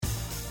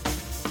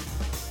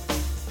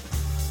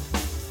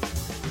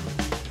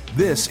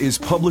This is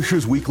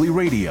Publishers Weekly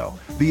Radio,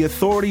 the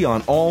authority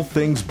on all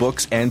things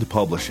books and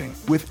publishing,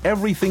 with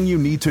everything you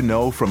need to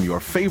know from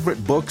your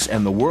favorite books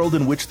and the world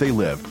in which they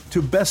live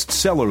to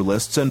bestseller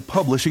lists and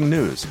publishing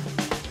news.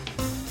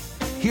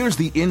 Here's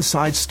the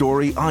inside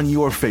story on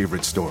your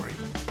favorite story.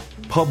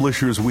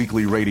 Publishers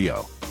Weekly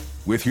Radio,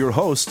 with your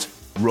hosts,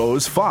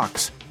 Rose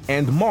Fox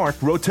and Mark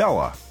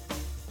Rotella.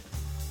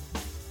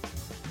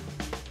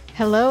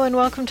 Hello and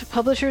welcome to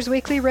Publishers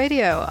Weekly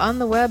Radio, on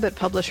the web at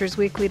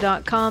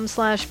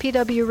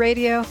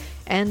publishersweekly.com/pwradio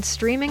and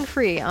streaming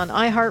free on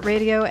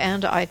iHeartRadio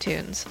and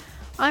iTunes.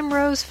 I'm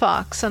Rose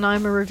Fox, and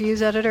I'm a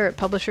reviews editor at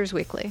Publishers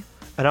Weekly.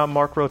 And I'm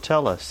Mark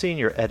Rotella,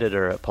 senior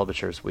editor at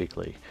Publishers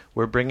Weekly.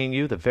 We're bringing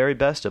you the very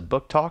best of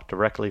book talk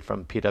directly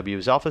from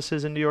PW's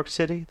offices in New York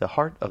City, the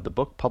heart of the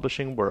book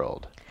publishing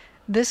world.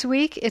 This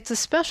week, it's a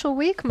special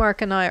week.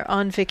 Mark and I are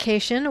on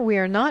vacation. We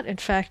are not, in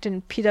fact,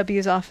 in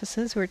PW's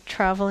offices. We're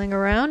traveling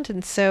around,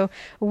 and so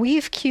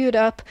we've queued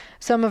up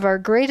some of our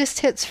greatest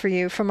hits for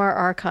you from our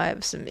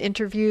archives, some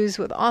interviews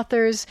with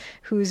authors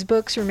whose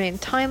books remain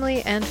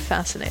timely and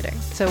fascinating.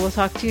 So we'll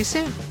talk to you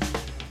soon.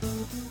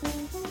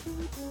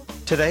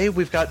 Today,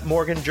 we've got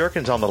Morgan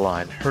Jerkins on the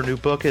line. Her new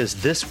book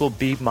is This Will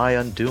Be My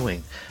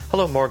Undoing.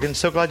 Hello, Morgan.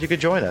 So glad you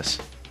could join us.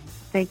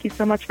 Thank you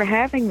so much for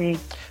having me.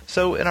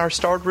 So in our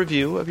starred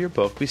review of your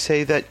book, we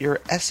say that your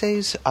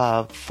essays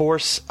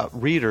force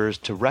readers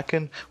to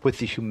reckon with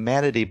the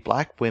humanity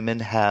Black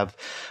women have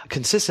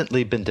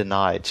consistently been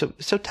denied.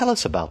 So tell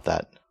us about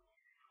that.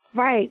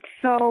 Right.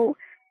 So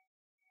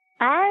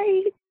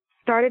I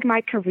started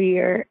my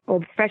career, or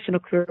professional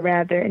career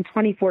rather, in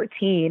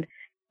 2014.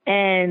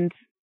 And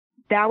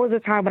that was a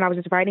time when I was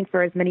just writing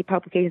for as many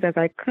publications as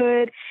I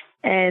could.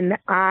 And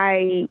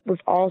I was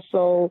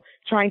also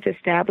trying to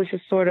establish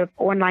a sort of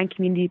online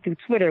community through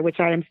Twitter,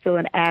 which I am still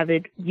an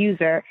avid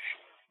user.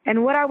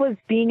 And what I was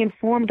being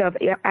informed of,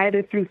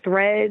 either through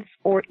threads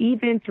or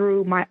even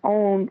through my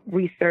own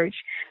research,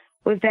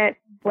 was that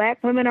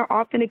Black women are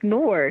often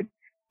ignored.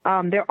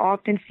 They're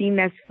often seen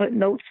as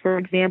footnotes. For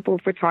example,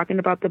 if we're talking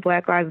about the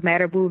Black Lives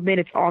Matter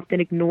movement, it's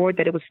often ignored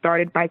that it was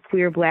started by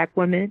queer Black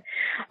women.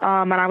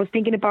 And I was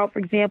thinking about, for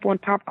example, in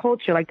pop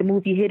culture, like the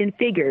movie Hidden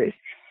Figures,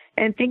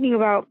 and thinking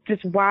about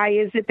just why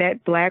is it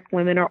that Black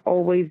women are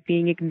always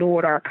being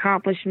ignored, our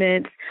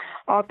accomplishments,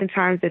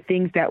 oftentimes the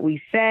things that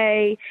we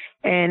say,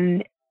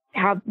 and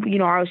how,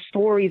 our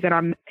stories and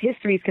our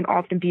histories can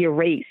often be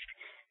erased.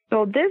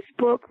 So this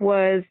book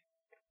was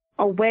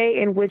a way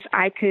in which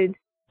I could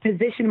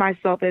position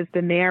myself as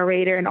the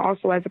narrator and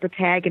also as a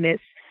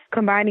protagonist,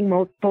 combining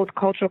both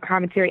cultural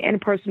commentary and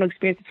personal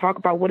experience to talk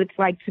about what it's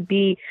like to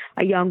be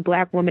a young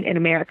Black woman in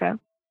America.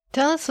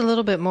 Tell us a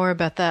little bit more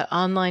about that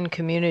online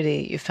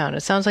community you found.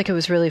 It sounds like it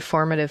was really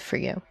formative for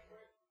you.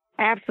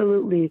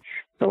 Absolutely.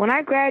 So when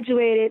I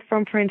graduated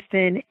from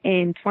Princeton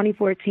in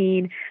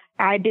 2014,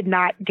 I did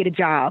not get a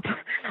job,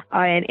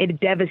 and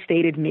it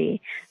devastated me.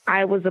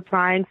 I was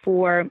applying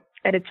for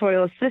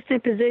editorial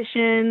assistant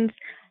positions,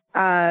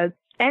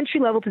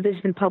 entry-level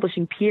positions in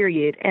publishing,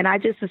 period. And I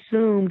just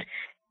assumed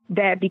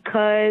that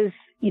because,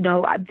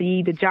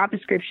 the job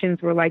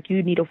descriptions were like,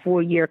 you need a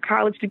 4-year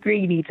college degree,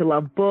 you need to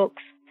love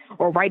books,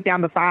 or write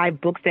down the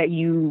 5 books that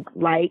you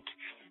like.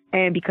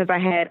 And because I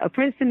had a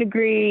Princeton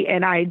degree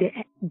and I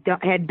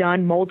had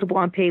done multiple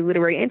unpaid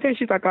literary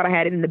internships, I thought I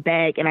had it in the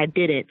bag, and I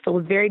didn't. So it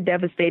was very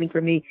devastating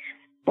for me,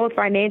 both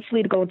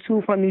financially to go to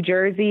and from New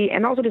Jersey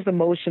and also just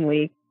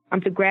emotionally,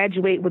 to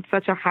graduate with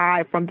such a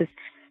high from this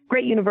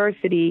great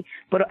university,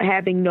 but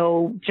having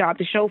no job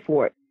to show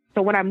for it.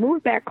 So when I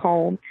moved back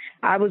home,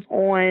 I was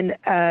on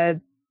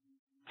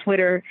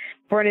Twitter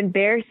for an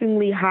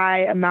embarrassingly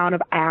high amount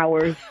of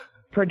hours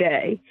per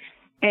day.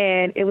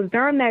 And it was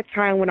during that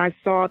time when I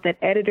saw that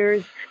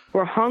editors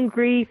were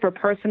hungry for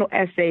personal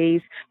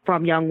essays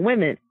from young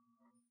women.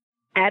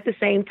 At the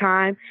same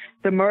time,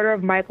 the murder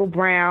of Michael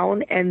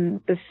Brown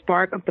and the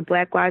spark of the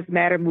Black Lives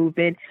Matter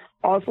movement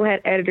also had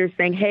editors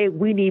saying, hey,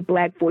 we need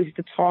Black voices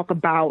to talk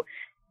about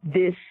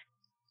this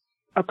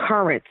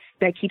occurrence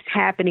that keeps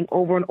happening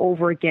over and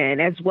over again,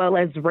 as well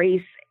as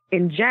race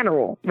and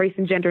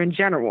gender in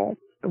general.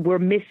 We're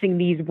missing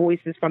these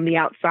voices from the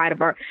outside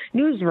of our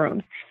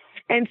newsrooms.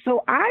 And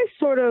so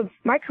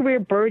my career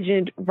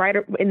burgeoned right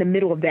in the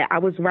middle of that. I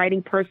was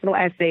writing personal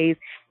essays,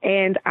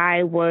 and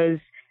I was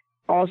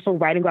also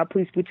writing about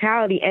police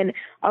brutality. And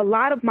a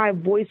lot of my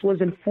voice was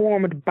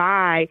informed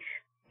by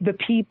the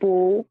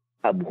people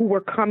who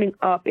were coming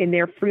up in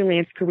their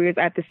freelance careers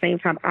at the same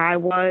time I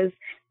was,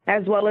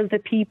 as well as the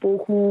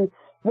people who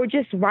were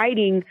just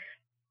writing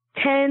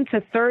 10 to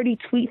 30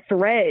 tweet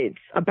threads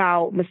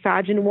about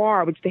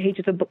misogynoir, which is the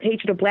hatred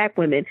of Black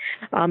women,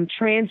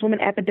 trans women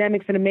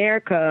epidemics in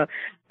America,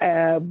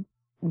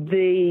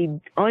 the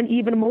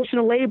uneven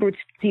emotional labor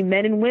between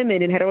men and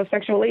women in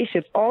heterosexual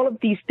relationships, all of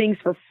these things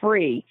for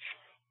free.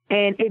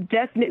 And it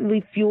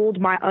definitely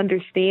fueled my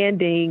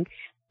understanding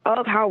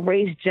of how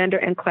race, gender,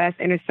 and class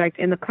intersect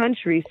in the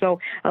country. So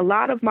a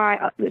lot of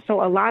my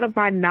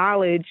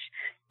knowledge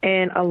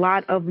and a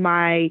lot of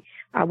my,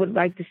 I would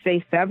like to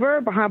say,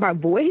 fervor behind my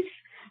voice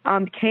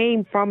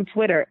came from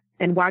Twitter.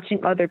 and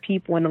watching other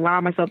people and allow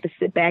myself to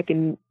sit back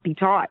and be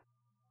taught,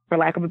 for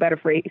lack of a better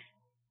phrase.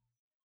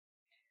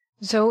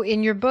 So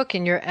in your book,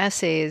 in your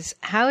essays,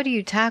 how do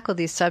you tackle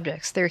these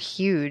subjects? They're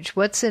huge.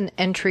 What's an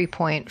entry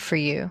point for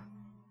you?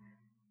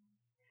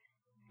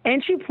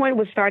 Entry point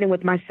was starting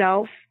with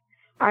myself.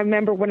 I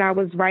remember when I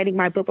was writing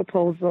my book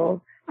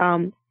proposal,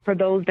 for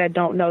those that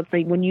don't know, it's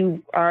like when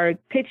you are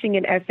pitching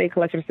an essay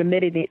collection,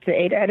 submitting it to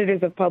 8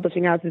 editors of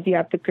publishing houses, you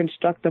have to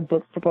construct a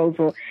book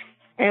proposal.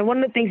 And one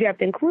of the things you have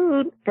to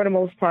include, for the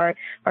most part,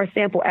 are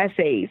sample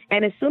essays.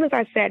 And as soon as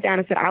I sat down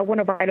and said, I want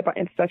to write about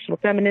intersectional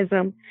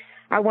feminism,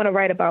 I want to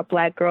write about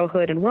Black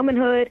girlhood and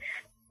womanhood,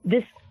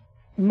 this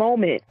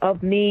moment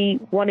of me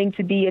wanting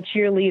to be a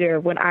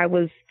cheerleader when I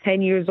was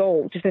 10 years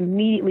old just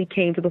immediately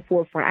came to the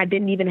forefront. I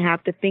didn't even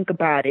have to think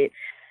about it.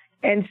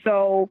 And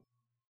so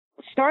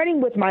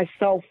starting with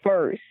myself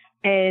first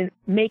and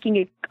making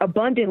it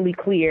abundantly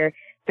clear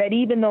that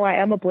even though I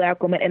am a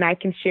Black woman and I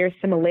can share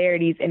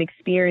similarities and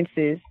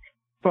experiences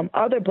from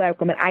other Black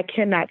women, I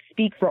cannot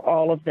speak for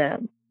all of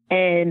them.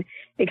 And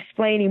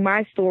explaining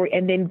my story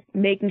and then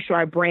making sure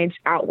I branch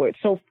outward.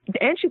 So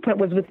the entry point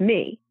was with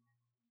me.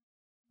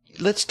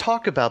 Let's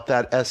talk about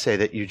that essay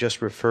that you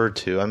just referred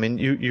to. I mean,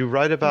 you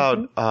write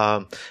about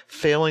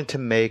failing to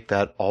make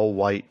that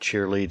all-white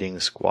cheerleading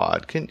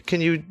squad.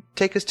 Can you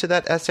take us to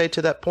that essay,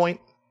 to that point?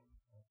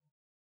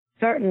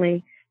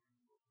 Certainly.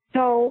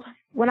 So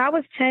when I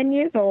was 10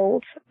 years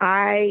old,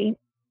 I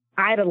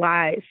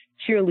idolized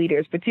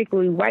cheerleaders,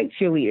 particularly white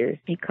cheerleaders,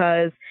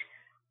 because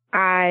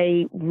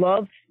I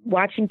loved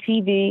watching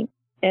TV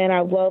and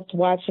I loved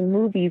watching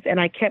movies, and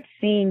I kept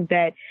seeing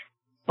that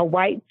a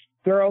white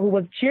girl who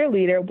was a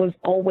cheerleader was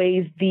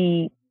always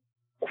the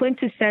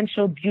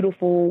quintessential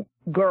beautiful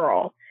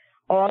girl.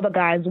 All the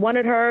guys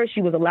wanted her.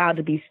 She was allowed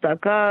to be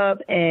stuck up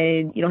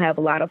and, have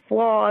a lot of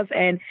flaws.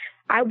 And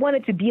I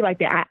wanted to be like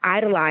that. I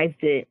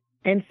idolized it.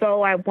 And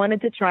so I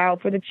wanted to try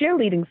out for the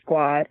cheerleading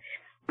squad.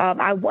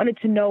 I wanted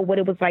to know what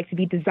it was like to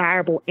be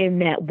desirable in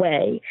that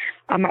way.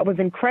 I was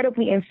an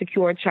incredibly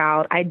insecure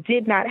child. I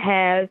did not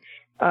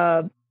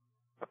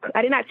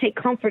take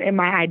comfort in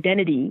my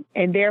identity,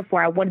 and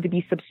therefore I wanted to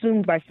be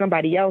subsumed by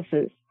somebody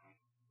else's.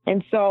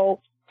 And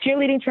so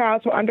cheerleading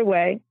trials were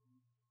underway,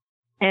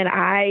 and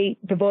I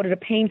devoted a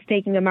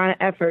painstaking amount of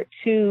effort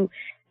to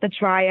the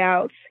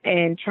tryouts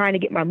and trying to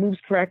get my moves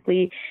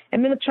correctly.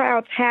 And then the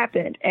tryouts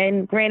happened.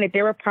 And granted,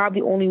 there were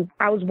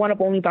I was one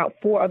of only about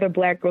 4 other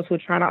Black girls who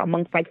were trying out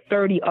amongst like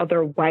 30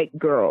 other white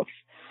girls.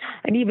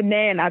 And even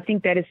then, I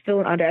think that is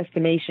still an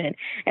underestimation.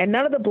 And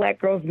none of the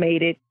Black girls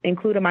made it,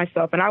 including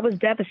myself. And I was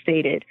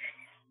devastated.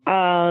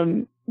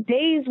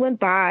 Days went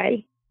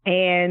by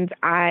and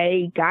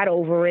I got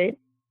over it.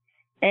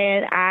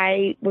 And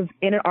I was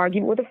in an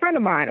argument with a friend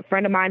of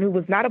mine who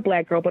was not a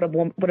Black girl,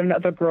 but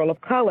another girl of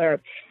color.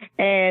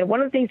 And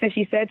one of the things that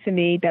she said to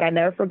me that I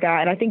never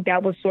forgot, and I think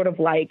that was sort of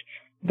like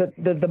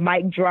the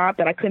mic drop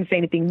that I couldn't say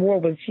anything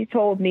more, was she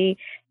told me,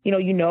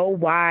 you know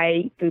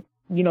why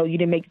you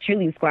didn't make the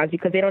cheerleading squads,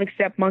 because they don't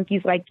accept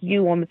monkeys like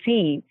you on the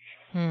team.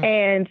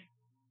 And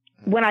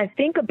when I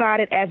think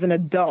about it as an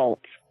adult,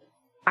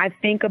 I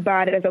think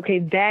about it as, okay,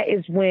 that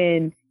is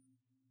when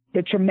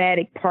the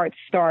traumatic part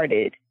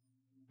started.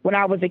 When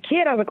I was a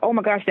kid, I was like, oh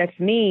my gosh, that's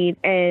mean.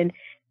 And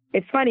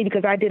it's funny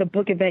because I did a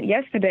book event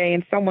yesterday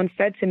and someone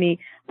said to me,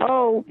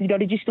 oh,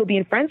 did you still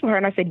being friends with her?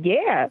 And I said,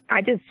 yeah.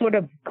 I just sort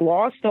of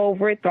glossed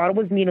over it, thought it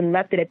was mean and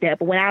left it at that.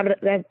 But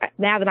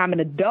now that I'm an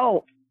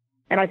adult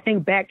and I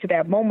think back to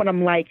that moment,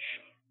 I'm like,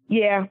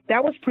 yeah,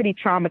 that was pretty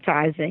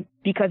traumatizing,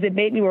 because it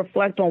made me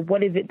reflect on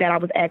what is it that I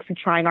was actually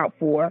trying out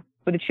for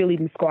the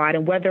cheerleading squad,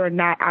 and whether or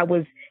not I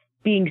was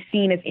being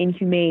seen as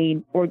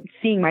inhumane or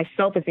seeing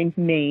myself as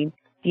inhumane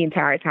the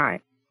entire time.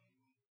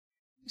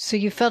 So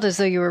you felt as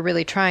though you were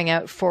really trying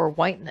out for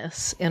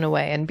whiteness in a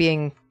way and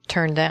being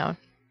turned down.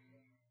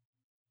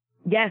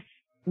 Yes,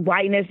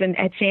 whiteness and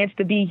a chance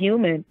to be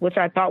human, which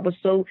I thought was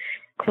so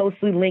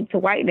closely linked to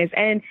whiteness.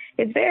 And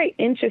it's very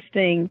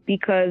interesting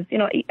because,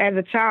 as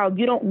a child,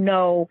 you don't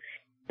know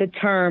the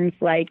terms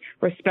like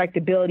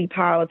respectability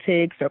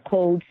politics or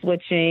code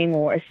switching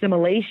or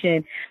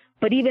assimilation.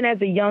 But even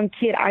as a young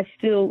kid, I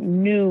still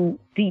knew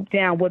deep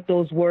down what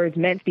those words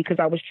meant, because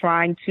I was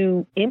trying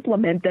to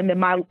implement them in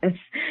my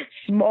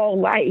small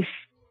life.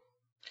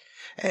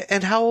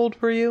 And how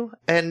old were you?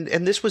 And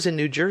this was in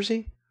New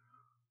Jersey?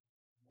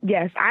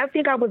 Yes, I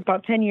think I was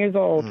about 10 years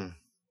old.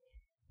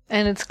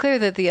 And it's clear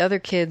that the other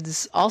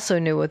kids also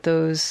knew what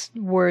those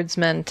words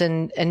meant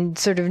and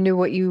sort of knew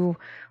what you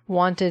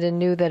wanted and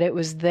knew that it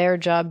was their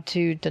job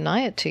to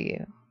deny it to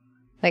you.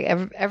 Like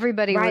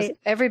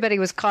everybody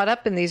was caught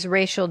up in these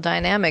racial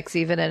dynamics,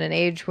 even at an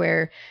age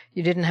where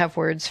you didn't have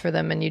words for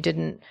them and you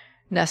didn't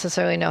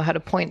necessarily know how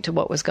to point to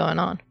what was going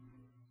on.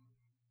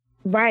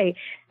 Right.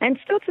 And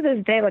still to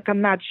this day, like,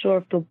 I'm not sure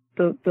if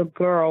the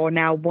girl, or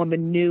now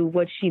woman, knew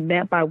what she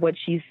meant by what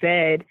she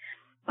said.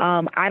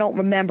 I don't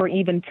remember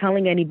even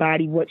telling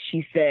anybody what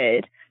she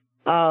said.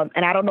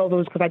 And I don't know if it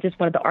was because I just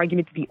wanted the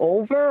argument to be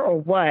over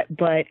or what,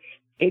 but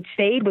it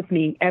stayed with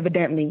me,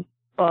 evidently,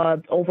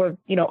 over,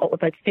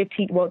 like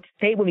 15, well,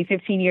 say it would be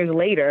 15 years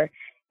later.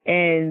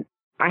 And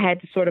I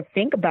had to sort of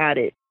think about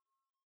it.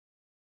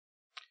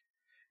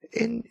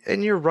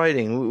 In your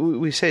writing,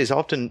 we say is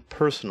often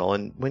personal,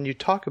 and when you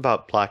talk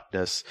about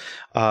Blackness,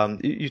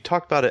 you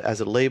talk about it as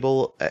a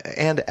label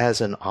and as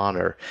an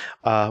honor.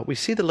 We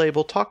see the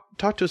label. Talk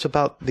to us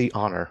about the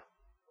honor.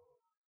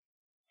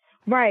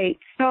 Right.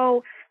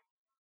 So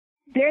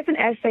there's an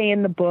essay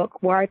in the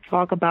book where I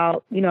talk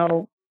about,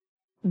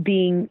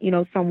 being,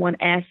 someone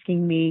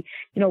asking me,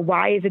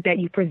 why is it that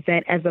you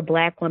present as a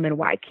Black woman?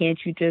 Why can't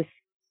you just,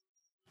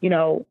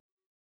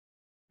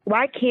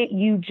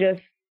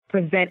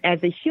 present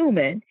as a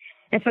human?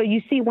 And so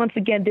you see, once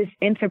again, this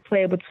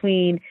interplay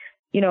between,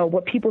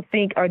 what people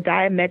think are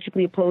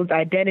diametrically opposed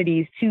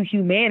identities to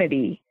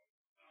humanity.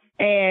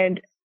 And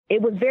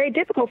it was very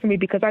difficult for me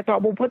because I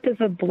thought, well, what does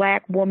a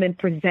Black woman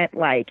present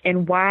like?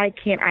 And why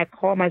can't I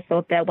call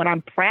myself that when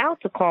I'm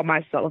proud to call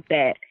myself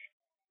that?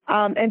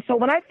 And so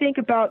when I think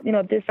about,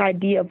 this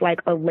idea of like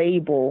a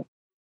label,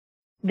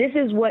 this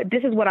is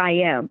what I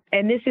am.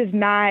 And this is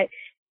not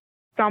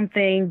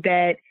something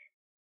that,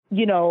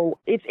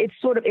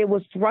 it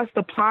was thrust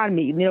upon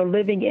me,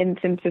 living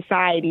in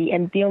society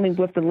and dealing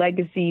with the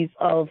legacies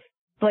of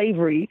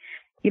slavery.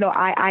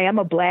 I am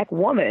a Black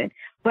woman,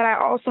 but I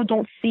also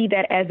don't see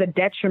that as a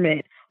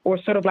detriment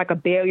or sort of like a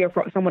barrier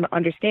for someone to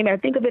understand me. I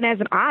think of it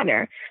as an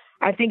honor.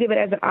 I think of it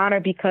as an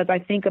honor because I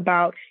think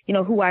about,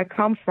 who I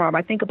come from.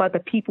 I think about the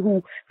people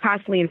who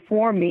constantly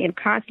inform me and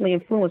constantly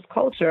influence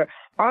culture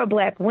are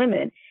Black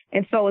women.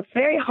 And so it's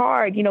very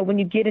hard, when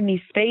you get in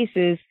these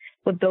spaces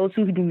with those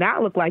who do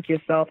not look like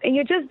yourself and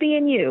you're just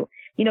being you.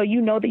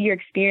 You know that your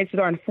experiences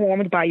are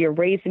informed by your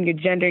race and your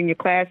gender and your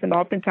class and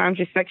oftentimes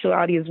your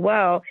sexuality as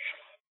well.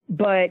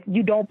 But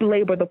you don't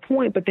belabor the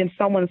point, but then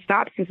someone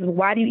stops you and says,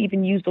 why do you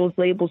even use those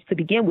labels to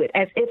begin with?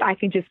 As if I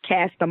can just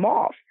cast them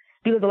off.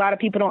 Because a lot of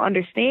people don't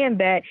understand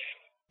that,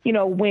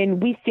 when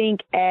we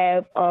think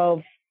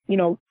of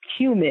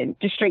human,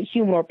 just straight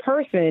human or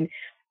person,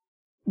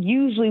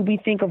 usually we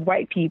think of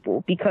white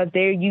people because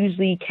they're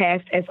usually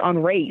cast as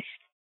unraced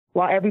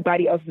while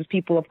everybody else is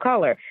people of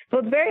color. So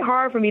it's very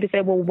hard for me to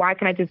say, well, why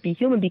can't I just be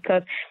human?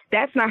 Because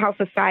that's not how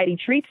society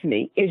treats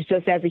me. It's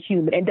just as a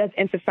human.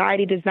 And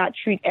society does not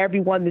treat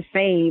everyone the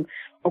same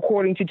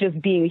according to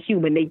just being a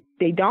human.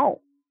 They don't.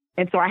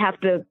 And so I have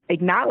to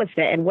acknowledge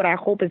that. And what I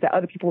hope is that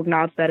other people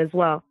acknowledge that as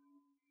well.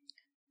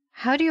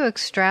 How do you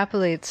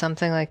extrapolate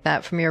something like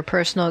that from your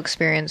personal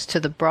experience to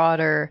the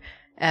broader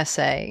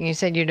essay? You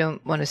said you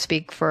don't want to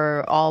speak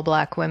for all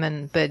Black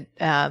women, but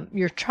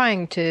you're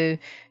trying to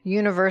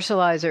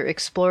universalize or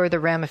explore the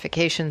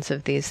ramifications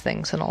of these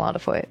things in a lot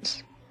of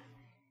ways.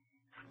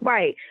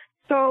 Right.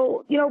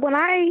 So, when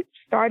I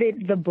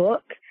started the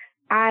book,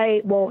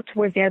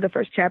 towards the end of the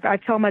first chapter, I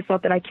tell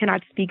myself that I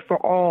cannot speak for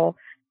all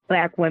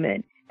Black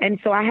women. And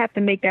so I have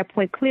to make that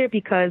point clear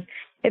because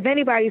if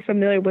anybody's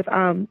familiar with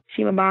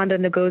Chimamanda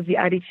Ngozi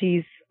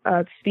Adichie's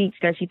speech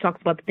that she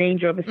talks about the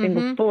danger of a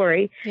single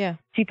story,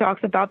 she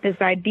talks about this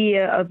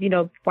idea of,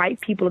 white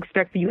people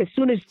expect for you as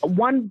soon as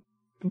one,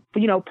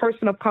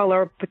 person of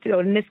color,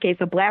 in this case,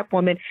 a Black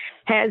woman,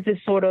 has this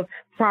sort of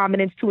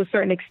prominence to a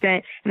certain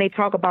extent, and they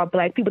talk about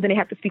Black people, then they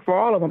have to speak for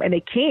all of them, and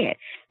they can't.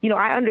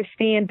 I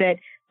understand that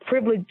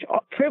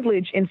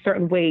privilege in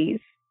certain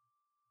ways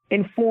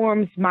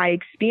informs my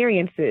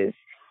experiences.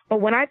 But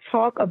when I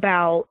talk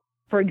about,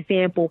 for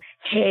example,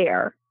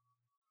 hair,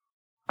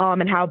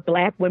 and how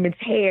Black women's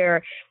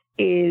hair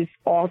is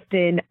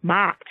often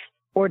mocked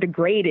or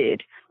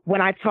degraded, when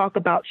I talk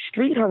about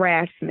street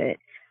harassment,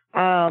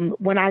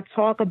 when I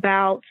talk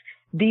about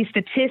these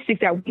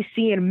statistics that we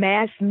see in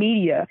mass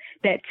media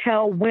that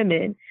tell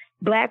women,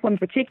 Black women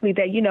particularly,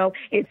 that,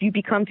 if you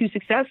become too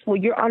successful,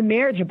 you're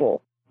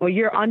unmarriageable or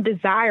you're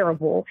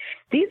undesirable.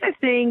 These are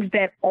things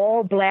that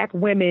all Black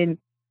women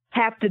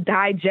have to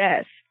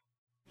digest.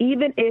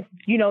 Even if,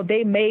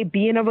 they may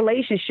be in a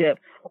relationship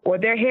or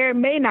their hair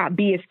may not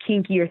be as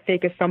kinky or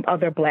thick as some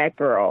other Black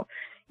girl.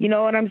 You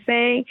know what I'm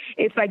saying?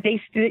 It's like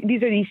these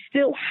are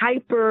still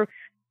hyper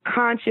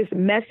conscious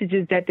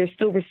messages that they're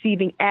still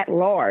receiving at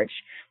large.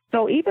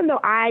 So even though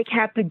I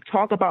have to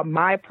talk about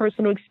my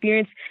personal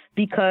experience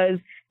because,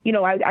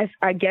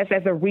 I guess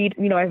as a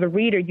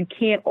reader, you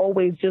can't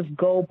always just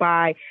go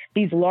by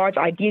these large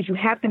ideas. You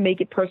have to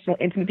make it personal,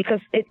 intimate,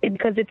 because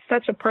it's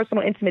such a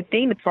personal, intimate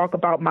thing to talk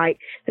about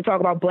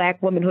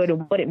Black womanhood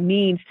and what it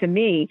means to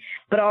me,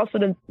 but also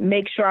to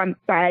make sure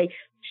I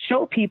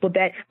show people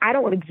that I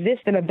don't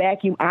exist in a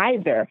vacuum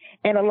either.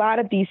 And a lot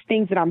of these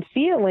things that I'm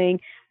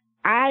feeling,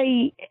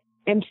 I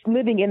am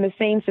living in the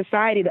same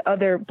society that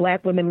other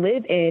Black women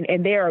live in,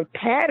 and there are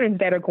patterns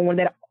that are going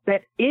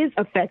that is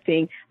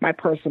affecting my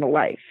personal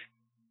life.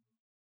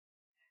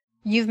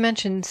 You've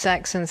mentioned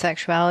sex and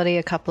sexuality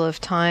a couple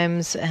of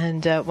times,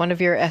 and one of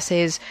your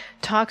essays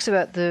talks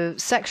about the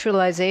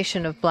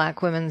sexualization of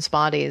Black women's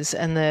bodies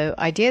and the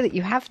idea that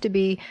you have to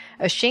be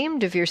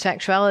ashamed of your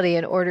sexuality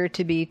in order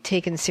to be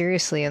taken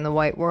seriously in the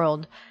white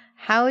world.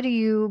 How do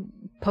you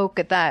poke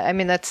at that? I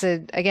mean, that's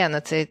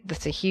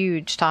a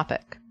huge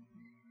topic.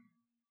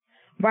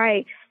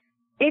 Right.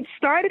 It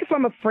started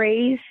from a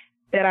phrase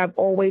that I've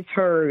always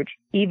heard,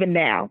 even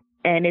now,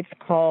 and it's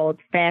called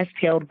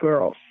fast-tailed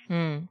girls.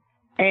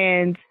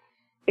 And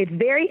it's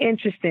very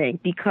interesting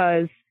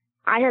because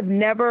I have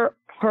never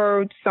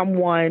heard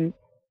someone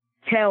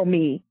tell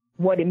me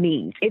what it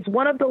means. It's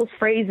one of those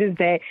phrases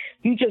that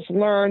you just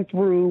learn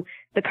through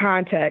the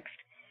context.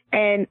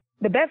 And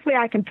the best way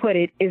I can put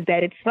it is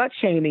that it's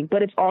slut-shaming,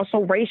 but it's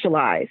also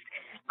racialized.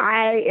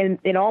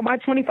 In all my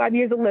 25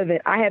 years of living,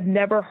 I have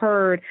never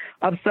heard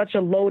of such a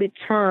loaded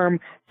term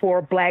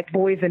for Black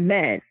boys and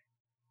men.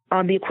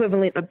 That's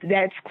equivalent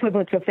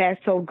to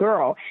fast-tailed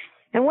girl.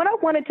 And what I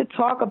wanted to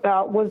talk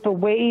about was the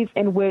ways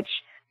in which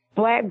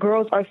Black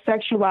girls are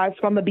sexualized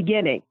from the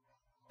beginning,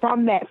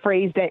 from that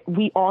phrase that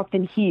we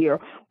often hear.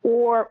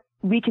 Or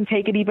we can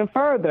take it even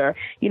further.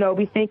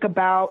 We think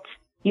about,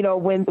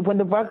 when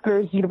the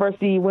Rutgers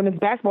University women's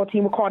basketball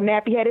team were called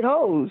nappy-headed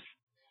hoes,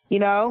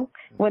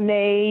 when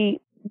they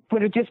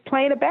were just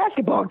playing a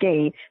basketball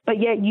game, but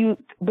yet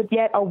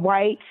a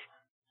white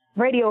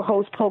radio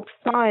host poked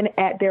fun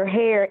at their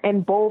hair,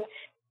 and both,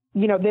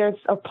 there's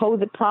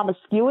opposite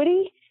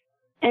promiscuity.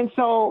 And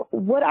so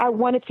what I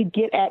wanted to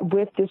get at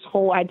with this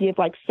whole idea of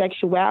like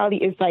sexuality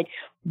is like,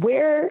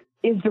 where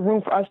is the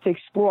room for us to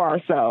explore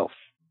ourselves?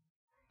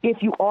 If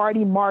you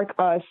already mark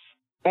us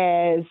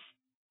as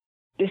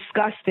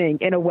disgusting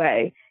in a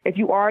way, if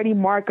you already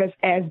mark us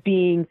as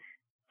being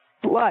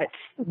sluts,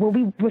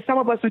 when some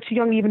of us are too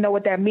young to even know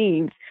what that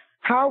means,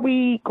 how are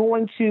we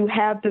going to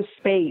have the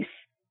space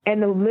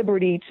and the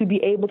liberty to be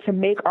able to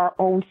make our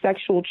own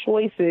sexual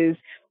choices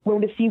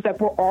when it seems like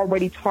we're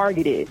already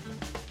targeted?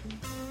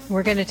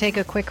 We're going to take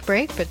a quick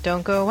break, but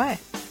don't go away.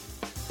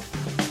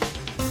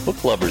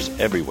 Book lovers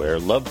everywhere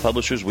love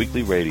Publishers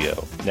Weekly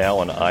Radio, now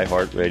on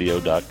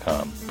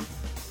iHeartRadio.com.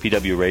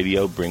 PW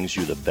Radio brings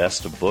you the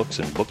best of books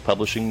and book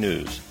publishing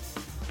news.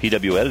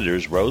 PW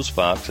editors Rose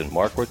Fox and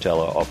Mark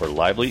Rotella offer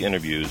lively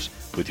interviews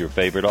with your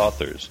favorite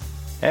authors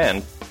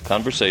and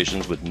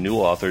conversations with new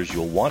authors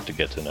you'll want to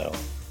get to know.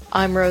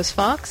 I'm Rose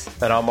Fox.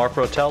 And I'm Mark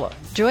Rotella.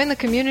 Join the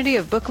community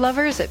of book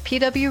lovers at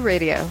PW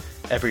Radio.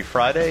 Every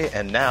Friday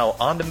and now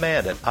on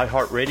demand at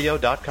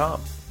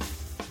iHeartRadio.com.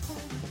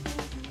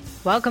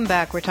 Welcome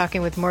back. We're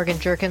talking with Morgan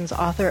Jerkins,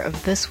 author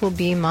of This Will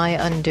Be My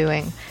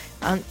Undoing.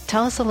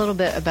 Tell us a little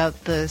bit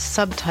about the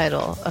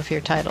subtitle of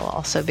your title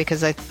also,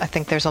 because I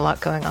think there's a lot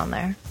going on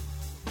there.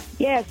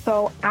 Yeah,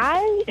 so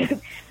I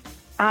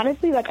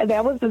honestly,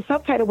 the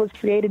subtitle was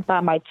created by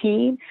my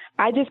team.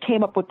 I just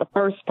came up with the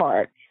first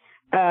part.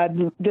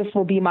 This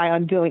will be my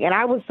undoing. And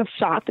I was so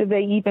shocked that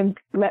they even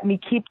let me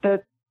keep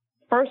the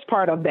first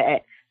part of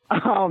that,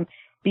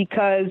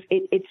 because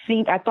it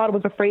seemed, I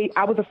was afraid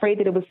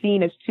that it was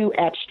seen as too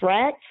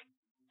abstract,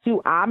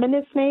 too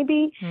ominous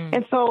maybe.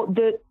 And so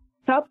the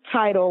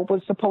subtitle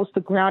was supposed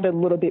to ground it a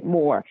little bit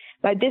more.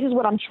 Like, this is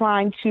what I'm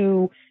trying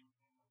to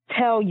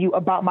tell you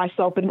about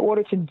myself. But in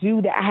order to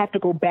do that, I have to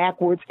go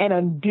backwards and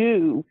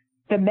undo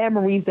the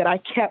memories that I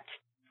kept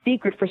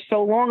secret for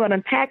so long, and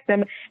unpack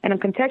them and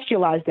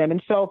contextualize them.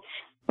 And so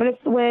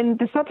when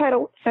the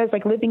subtitle says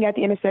like living at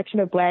the intersection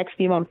of Black,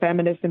 female, and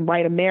feminist and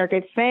white America,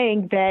 it's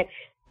saying that,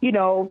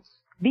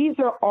 these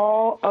are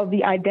all of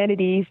the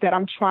identities that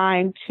I'm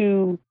trying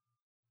to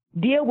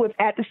deal with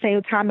at the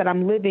same time that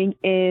I'm living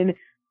in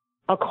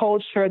a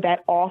culture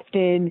that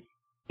often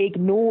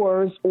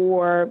ignores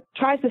or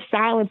tries to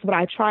silence what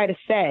I try to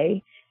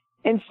say.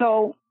 And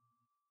so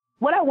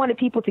what I wanted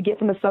people to get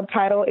from the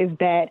subtitle is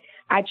that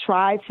I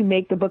try to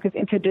make the book as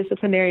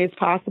interdisciplinary as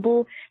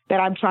possible, that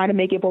I'm trying to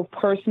make it both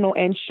personal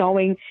and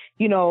showing,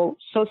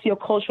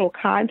 sociocultural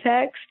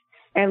context,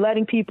 and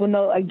letting people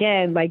know,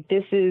 again, like,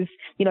 this is,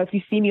 if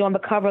you see me on the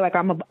cover, like,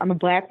 I'm a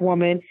Black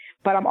woman,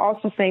 but I'm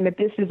also saying that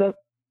this is a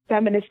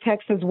feminist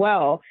text as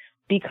well,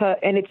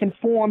 and it's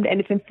informed and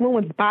it's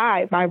influenced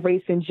by my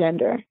race and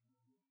gender.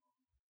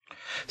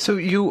 So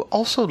you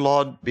also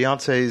laud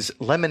Beyonce's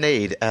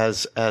Lemonade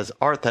as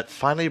art that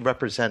finally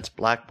represents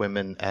Black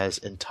women as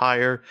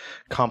entire,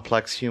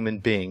 complex human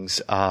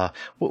beings.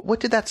 What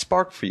did that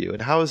spark for you,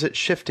 and how is it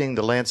shifting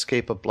the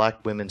landscape of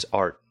Black women's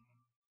art?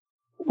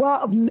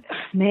 Well,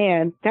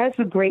 man, that's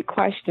a great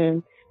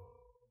question.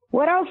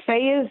 What I'll say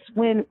is,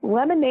 when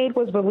Lemonade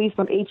was released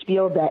on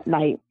HBO that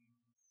night,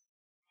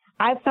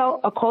 I felt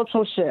a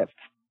cultural shift.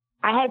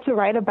 I had to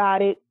write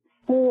about it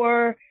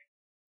for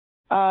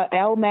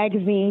Elle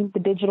magazine, the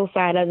digital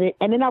side of it.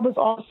 And then I was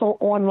also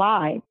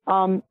online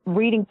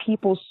reading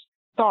people's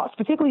thoughts,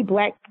 particularly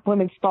Black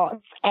women's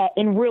thoughts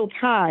in real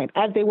time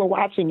as they were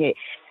watching it.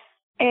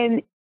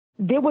 And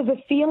there was a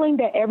feeling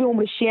that everyone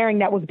was sharing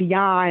that was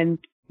beyond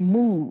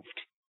moved.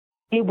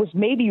 It was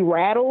maybe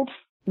rattled,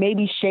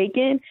 maybe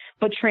shaken,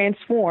 but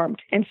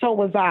transformed. And so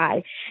was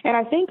I. And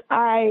I think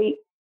I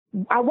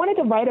wanted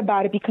to write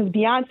about it because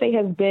Beyonce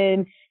has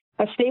been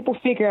a staple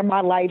figure in my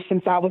life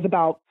since I was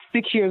about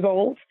 6 years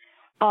old.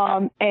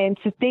 And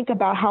to think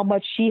about how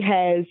much she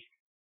has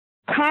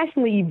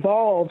constantly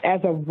evolved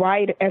as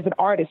an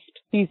artist,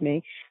 is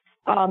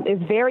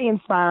very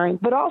inspiring.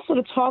 But also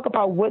to talk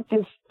about what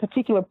this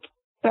particular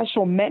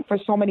special meant for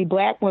so many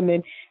Black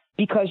women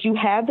because you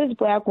have this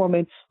Black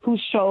woman who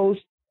shows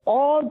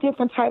all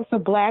different types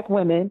of Black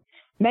women,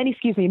 many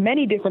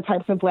different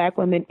types of Black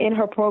women in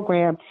her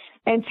program,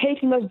 and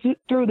taking us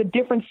through the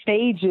different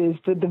stages,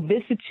 the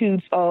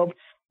vicissitudes of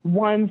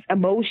one's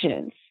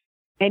emotions,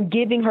 and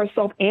giving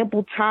herself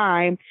ample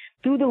time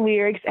through the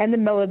lyrics and the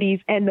melodies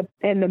and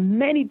the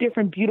many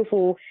different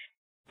beautiful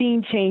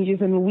theme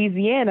changes in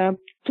Louisiana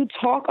to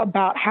talk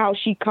about how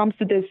she comes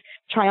to this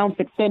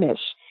triumphant finish.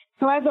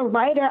 So as a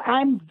writer,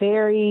 I'm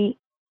very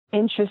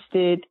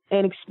interested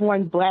in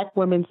exploring Black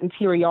women's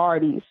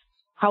interiorities.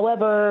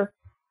 However,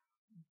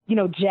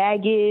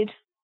 jagged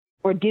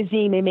or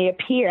dizzying they may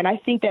appear. And I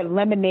think that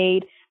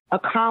Lemonade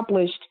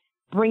accomplished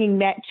bringing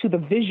that to the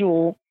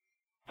visual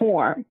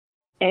form.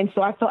 And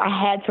so I felt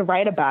I had to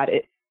write about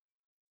it.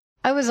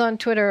 I was on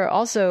Twitter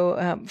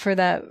also for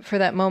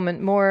that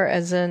moment, more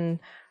as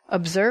an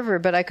observer,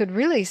 but I could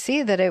really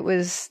see that it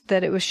was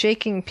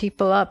shaking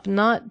people up,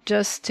 not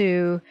just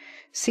to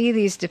see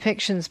these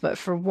depictions, but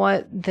for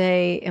what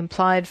they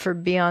implied for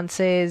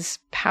Beyoncé's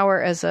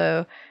power as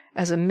a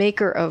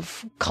maker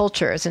of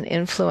culture, as an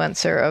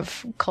influencer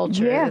of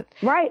culture. Yeah,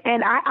 right.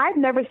 And I've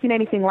never seen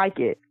anything like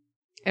it.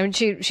 And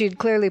she'd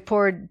clearly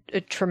poured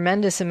a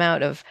tremendous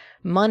amount of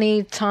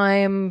money,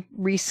 time,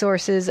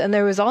 resources, and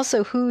there was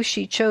also who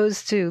she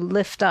chose to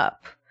lift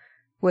up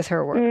with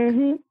her work.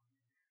 Mm-hmm.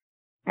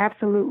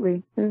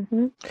 Absolutely.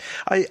 Mm-hmm.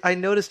 I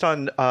noticed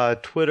on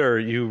Twitter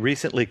you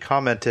recently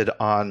commented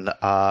on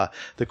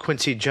the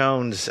Quincy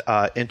Jones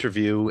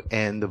interview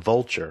and The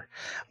Vulture.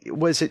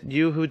 Was it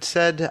you who'd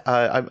said,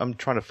 I'm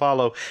trying to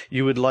follow,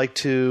 you would like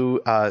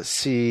to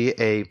see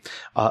a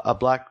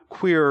Black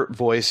queer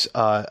voice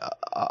a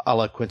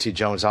la Quincy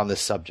Jones on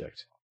this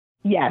subject?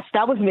 Yes,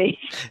 that was me.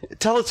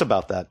 Tell us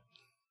about that.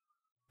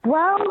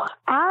 Well,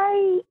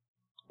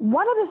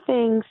 one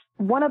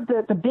of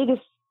the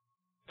biggest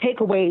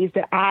takeaways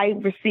that I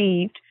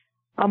received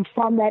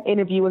from that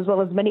interview, as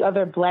well as many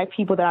other Black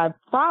people that I'm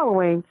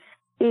following,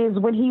 is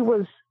when he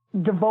was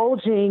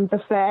divulging the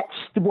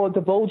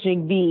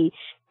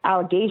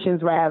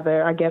allegations,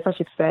 rather, I guess I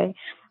should say,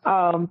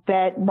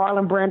 that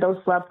Marlon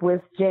Brando slept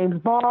with James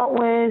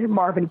Baldwin,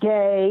 Marvin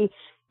Gaye,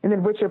 and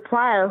then Richard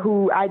Pryor,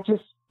 who I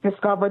just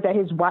discovered that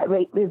his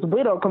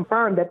widow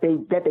confirmed that they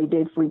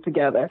did sleep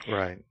together.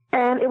 Right.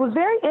 And it was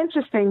very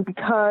interesting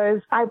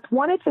because I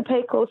wanted to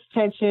pay close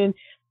attention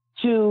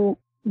to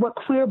what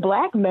queer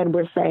Black men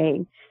were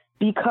saying,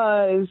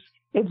 because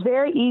it's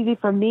very easy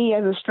for me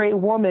as a straight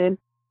woman,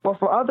 or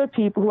for other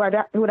people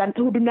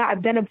who do not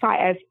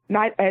identify as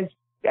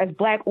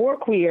Black or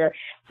queer.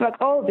 It's like,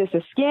 oh, this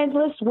is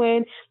scandalous,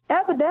 when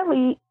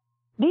evidently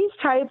these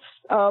types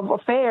of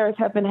affairs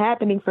have been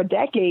happening for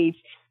decades.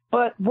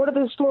 But what are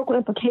the historical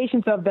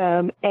implications of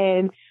them,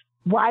 and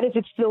why does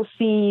it still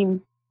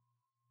seem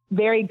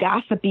very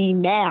gossipy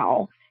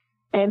now?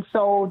 And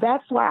so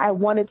that's why I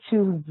wanted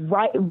to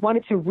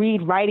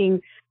read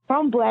writing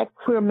from Black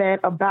queer men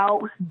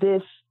about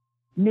this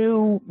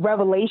new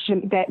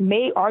revelation that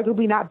may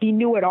arguably not be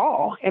new at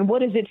all. And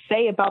what does it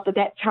say about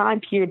that time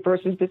period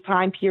versus this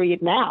time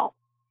period now,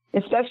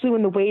 especially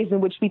in the ways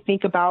in which we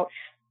think about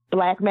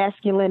Black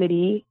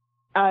masculinity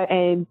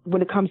and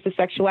when it comes to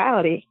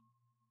sexuality.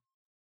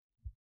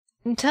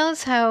 And tell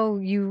us how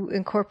you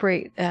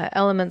incorporate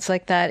elements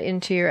like that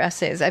into your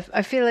essays.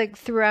 I feel like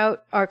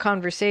throughout our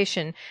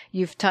conversation,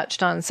 you've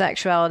touched on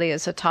sexuality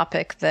as a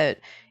topic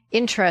that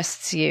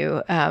interests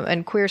you,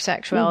 and queer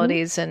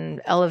sexualities and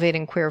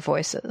elevating queer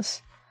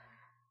voices.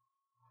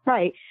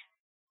 Right.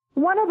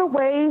 One of the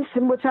ways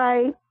in which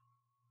I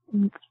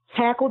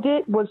tackled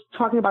it was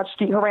talking about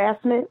street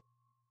harassment.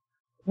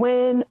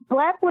 When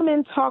Black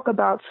women talk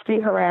about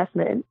street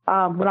harassment,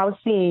 what I was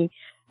seeing,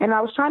 and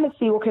I was trying to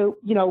see, okay,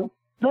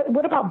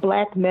 what about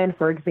Black men,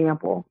 for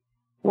example?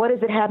 What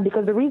does it have?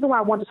 Because the reason why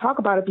I wanted to talk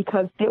about it,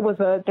 because there was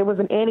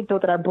an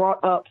anecdote that I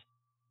brought up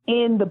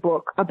in the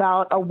book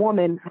about a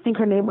woman. I think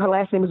her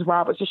last name is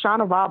Roberts,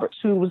 Shoshana Roberts,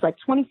 who was like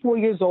 24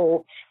 years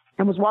old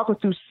and was walking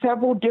through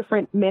several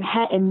different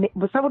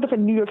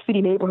New York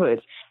City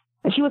neighborhoods,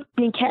 and she was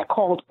being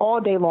catcalled all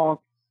day long.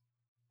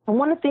 And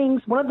one of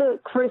the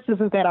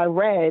criticisms that I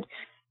read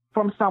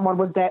from someone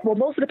was that, well,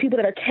 most of the people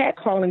that are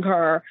catcalling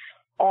her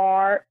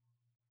are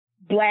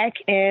Black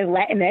and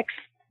Latinx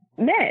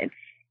men.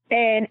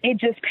 And it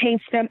just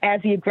paints them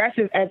as the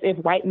aggressive, as if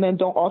white men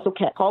don't also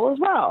catcall as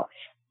well.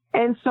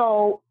 And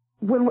so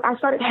when I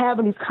started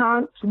having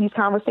these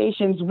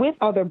conversations with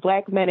other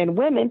Black men and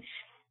women,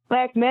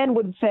 Black men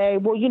would say,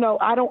 well,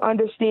 I don't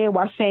understand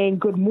why saying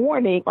good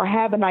morning or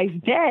have a nice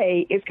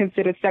day is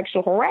considered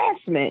sexual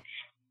harassment.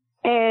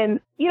 And,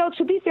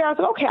 to be fair, I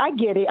said, okay, I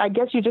get it. I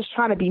guess you're just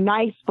trying to be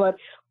nice, but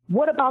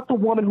what about the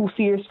woman who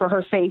fears for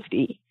her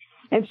safety?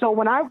 And so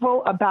when I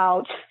wrote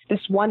about this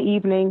one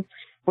evening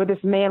where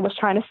this man was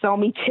trying to sell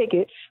me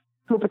tickets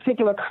to a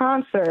particular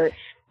concert,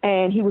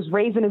 and he was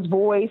raising his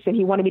voice and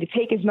he wanted me to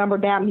take his number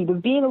down, and he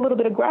was being a little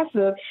bit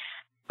aggressive,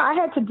 I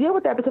had to deal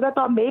with that because I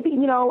thought maybe,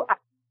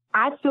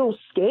 I feel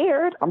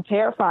scared. I'm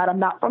terrified. I'm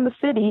not from the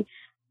city,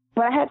 but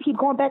But I had to keep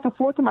going back and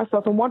forth to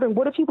myself and wondering,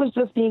 what if he was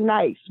just being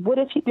nice? What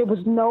if there was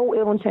no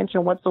ill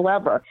intention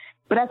whatsoever?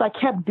 But as I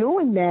kept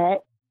doing that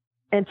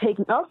and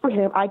taking up for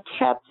him, I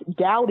kept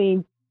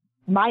doubting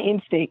my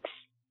instincts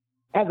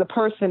as a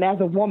person,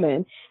 as a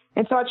woman.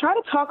 And so I try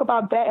to talk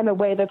about that in a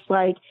way that's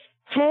like,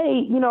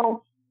 hey, you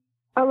know,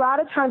 a lot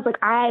of times,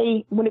 like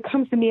when it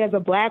comes to me as a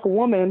Black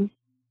woman,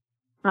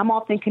 I'm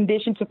often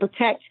conditioned to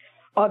protect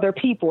other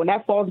people. And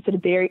that falls into the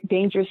very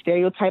dangerous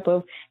stereotype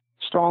of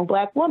strong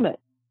Black woman.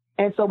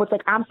 And so it's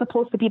like, I'm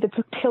supposed to be the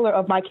pillar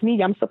of my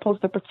community. I'm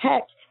supposed to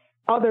protect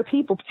other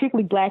people,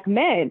 particularly Black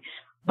men.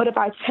 But if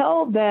I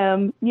tell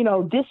them, you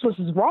know, this was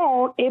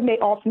wrong, it may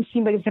often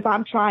seem like as if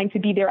I'm trying to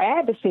be their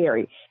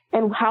adversary.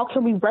 And how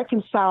can we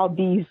reconcile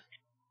these,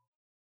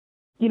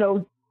 you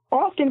know,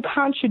 often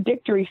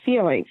contradictory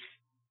feelings?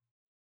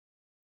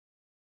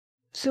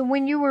 So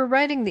when you were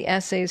writing the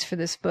essays for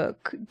this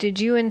book,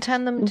 did you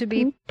intend them to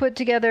be put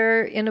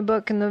together in a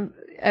book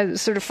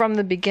sort of from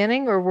the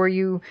beginning, or were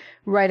you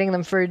writing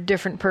them for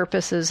different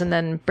purposes and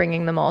then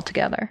bringing them all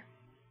together?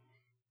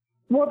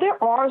 Well,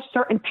 there are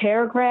certain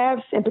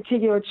paragraphs in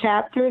particular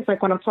chapters,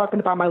 like when I'm talking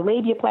about my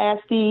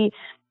labiaplasty,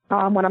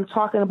 when I'm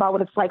talking about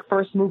what it's like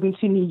first moving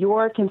to New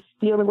York and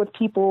dealing with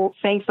people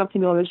saying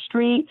something on the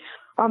street.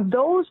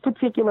 Those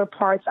particular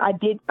parts I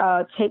did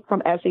take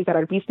from essays that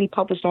I recently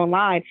published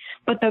online,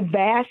 but the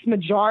vast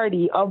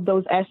majority of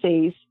those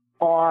essays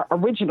are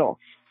original.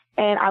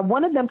 And I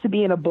wanted them to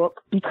be in a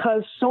book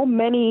because so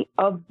many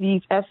of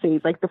these essays,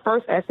 like the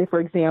first essay,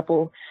 for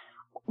example,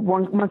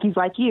 Monkeys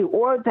Like You,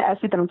 or the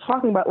essay that I'm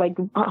talking about, like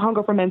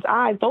Hunger for Men's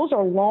Eyes, those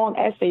are long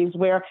essays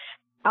where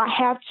I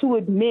have to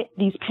admit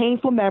these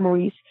painful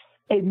memories,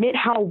 admit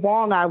how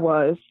wrong I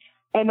was,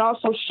 and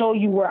also show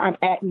you where I'm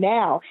at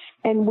now.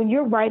 And when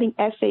you're writing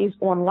essays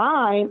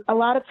online, a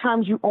lot of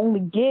times you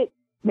only get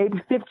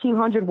maybe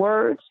 1,500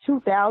 words,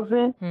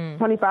 2,000,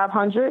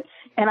 2,500.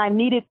 And I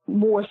needed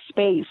more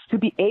space to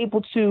be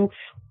able to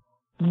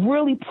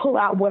really pull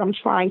out what I'm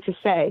trying to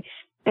say.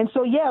 And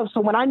so, so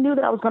when I knew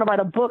that I was going to write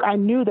a book, I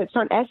knew that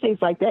certain essays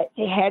like that,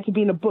 it had to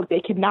be in a book.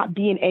 They could not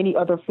be in any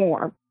other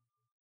form.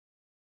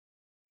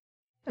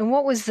 And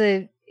what was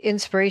the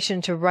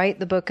inspiration to write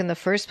the book in the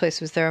first place?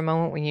 Was there a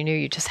moment when you knew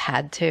you just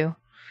had to?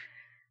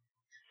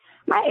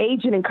 My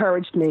agent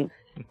encouraged me.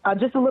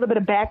 Just a little bit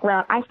of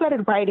background. I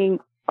started writing,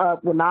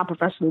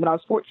 non-professionally when I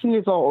was 14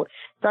 years old.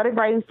 Started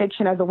writing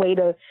fiction as a way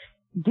to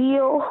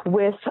deal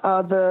with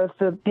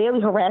the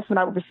daily harassment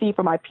I would receive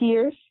from my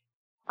peers.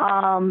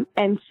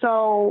 And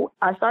so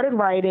I started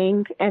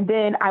writing, and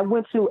then I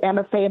went to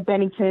MFA at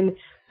Bennington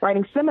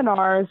writing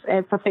seminars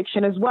and for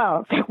fiction as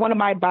well. In fact, one of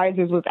my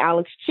advisors was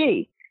Alex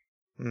Chi.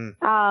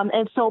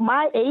 And so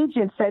my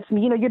agent said to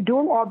me, you know, you're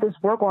doing all this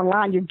work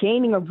online. You're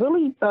gaining a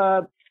really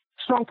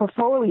strong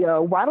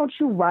portfolio. Why don't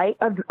you write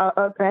an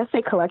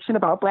essay collection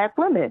about Black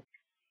women?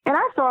 And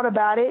I thought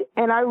about it,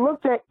 and I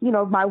looked at, you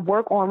know, my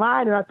work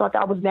online, and I thought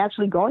that I was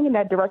naturally going in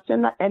that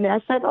direction. And I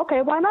said,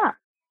 okay, why not?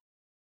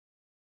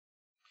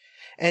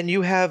 And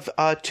you have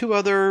two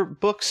other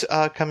books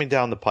coming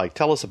down the pike.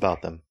 Tell us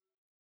about them.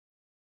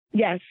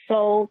 Yes.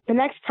 So the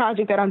next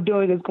project that I'm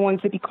doing is going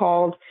to be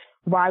called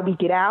Why We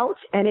Get Out,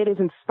 and it is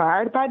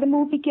inspired by the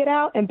movie Get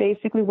Out. And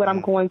basically what I'm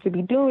going to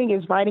be doing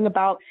is writing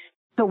about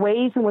the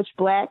ways in which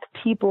Black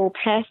people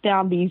pass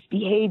down these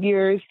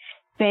behaviors,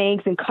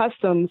 things, and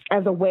customs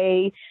as a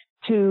way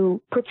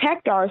to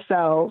protect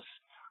ourselves.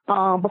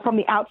 But from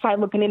the outside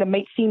looking in, it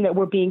may seem that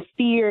we're being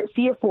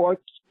fearful or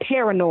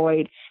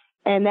paranoid.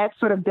 And that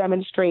sort of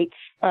demonstrates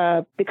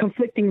the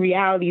conflicting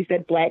realities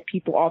that Black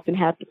people often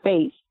have to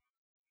face.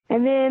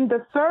 And then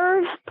the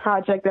third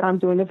project that I'm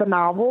doing is a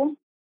novel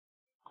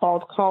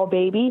called Call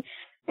Baby.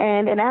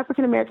 And in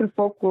African-American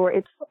folklore,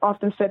 it's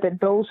often said that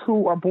those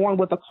who are born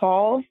with a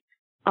call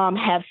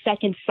have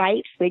second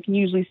sight. They can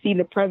usually see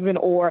the present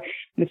or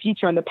in the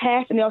future and the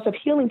past, and they also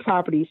have healing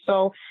properties.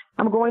 So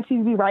I'm going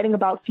to be writing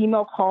about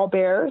female call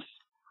bearers,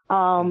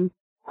 female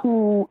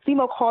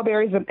call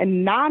bearers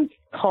and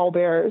non-call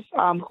bearers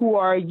who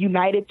are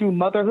united through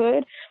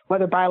motherhood,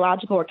 whether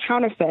biological or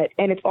counterfeit,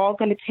 and it's all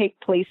going to take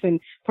place in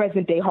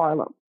present-day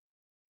Harlem.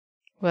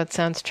 Well, that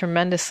sounds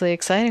tremendously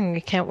exciting.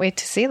 We can't wait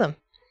to see them.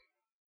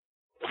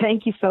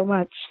 Thank you so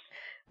much.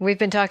 We've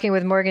been talking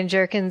with Morgan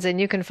Jerkins, and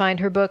you can find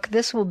her book,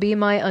 This Will Be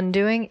My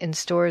Undoing, in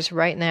stores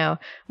right now.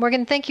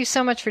 Morgan, thank you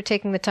so much for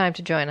taking the time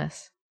to join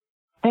us.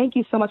 Thank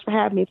you so much for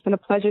having me. It's been a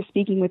pleasure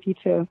speaking with you,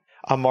 too.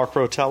 I'm Mark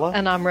Rotella.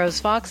 And I'm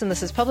Rose Fox, and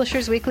this is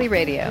Publishers Weekly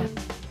Radio.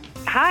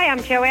 Hi,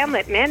 I'm Joanne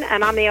Littman,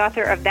 and I'm the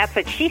author of That's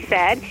What She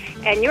Said,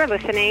 and you're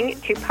listening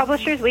to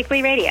Publishers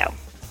Weekly Radio.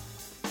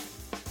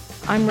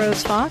 I'm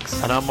Rose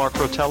Fox. And I'm Mark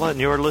Rotella, and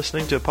you're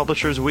listening to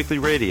Publishers Weekly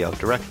Radio,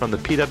 direct from the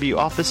PW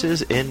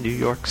offices in New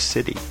York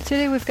City.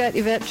 Today we've got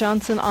Yvette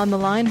Johnson on the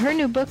line. Her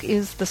new book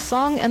is The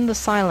Song and the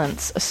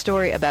Silence, a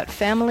story about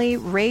family,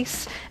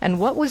 race, and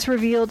what was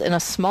revealed in a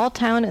small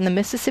town in the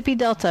Mississippi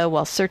Delta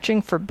while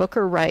searching for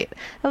Booker Wright.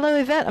 Hello,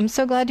 Yvette. I'm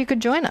so glad you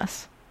could join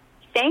us.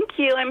 Thank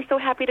you. I'm so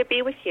happy to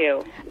be with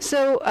you.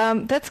 So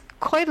that's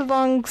quite a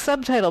long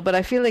subtitle, but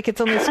I feel like it's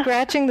only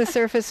scratching the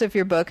surface of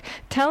your book.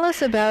 Tell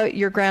us about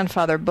your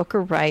grandfather,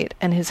 Booker Wright,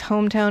 and his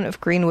hometown of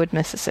Greenwood,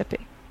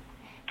 Mississippi.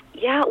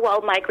 Yeah,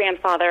 well, my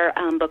grandfather,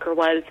 Booker,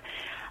 was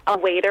a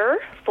waiter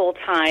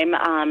full-time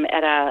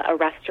at a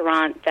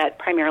restaurant that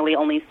primarily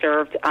only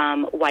served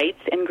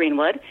whites in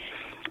Greenwood.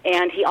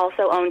 And he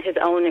also owned his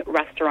own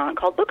restaurant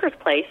called Booker's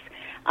Place,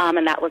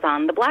 and that was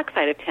on the black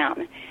side of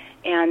town.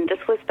 And this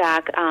was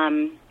back,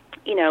 early,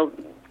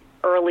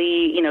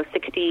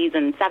 60s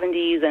and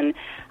 70s and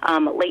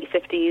late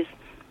 50s.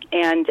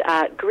 And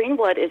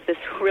Greenwood is this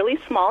really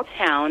small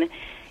town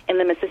in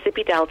the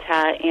Mississippi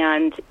Delta.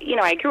 And,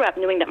 I grew up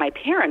knowing that my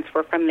parents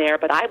were from there,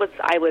 but I was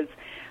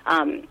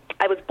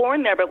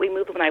born there, but we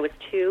moved when I was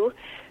 2.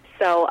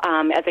 So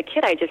as a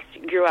kid, I just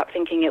grew up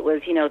thinking it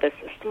was, this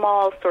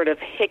small sort of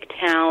hick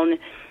town,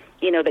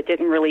 that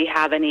didn't really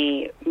have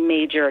any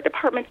major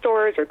department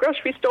stores or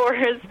grocery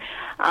stores.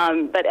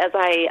 But as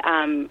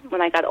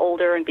when I got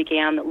older and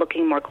began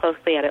looking more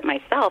closely at it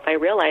myself, I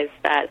realized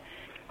that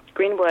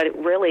Greenwood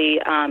really,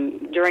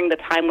 during the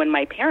time when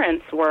my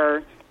parents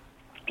were,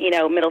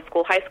 middle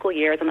school, high school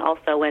years, and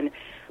also when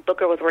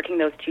Booker was working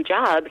those 2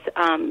 jobs,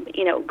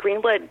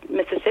 Greenwood,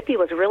 Mississippi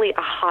was really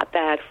a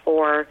hotbed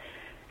for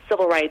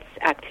civil rights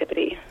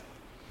activity.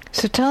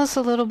 So tell us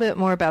a little bit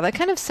more about that.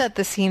 Kind of set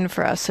the scene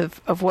for us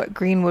of what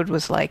Greenwood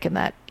was like in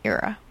that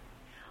era.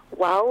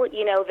 Well,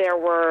 there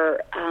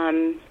were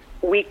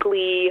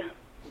weekly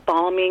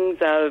bombings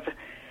of,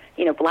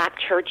 black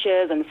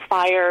churches and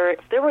fire.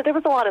 There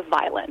was a lot of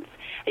violence.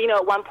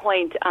 At one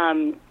point,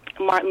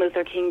 Martin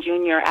Luther King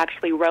Jr.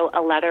 actually wrote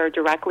a letter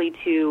directly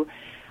to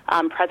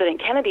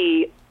President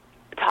Kennedy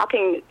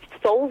talking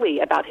solely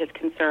about his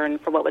concern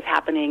for what was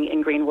happening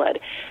in Greenwood.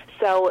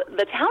 So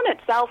the town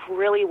itself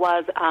really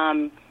was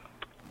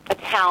a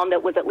town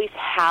that was at least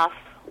half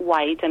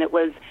white, and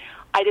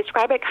I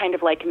describe it kind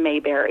of like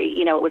Mayberry.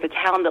 It was a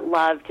town that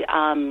loved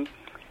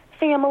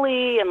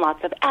family and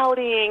lots of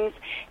outings,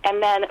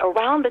 and then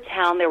around the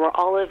town there were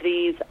all of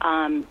these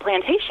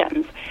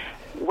plantations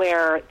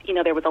where,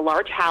 there was a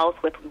large house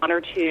with 1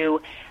 or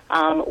 2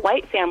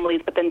 white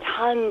families, but then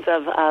tons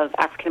of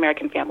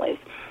African-American families.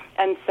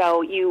 And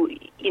so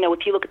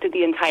if you look at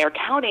the entire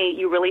county,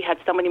 you really had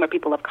so many more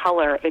people of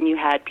color than you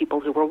had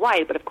people who were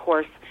white. But of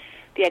course,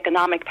 the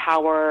economic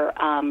power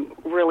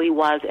really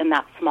was in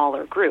that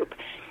smaller group.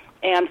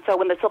 And so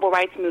when the civil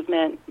rights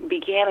movement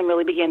began and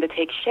really began to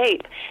take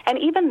shape, and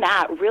even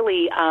that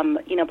really,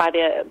 by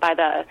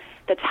the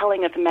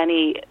telling of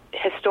many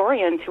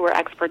historians who are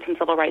experts in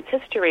civil rights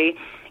history,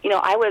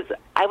 I was,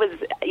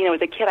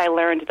 as a kid, I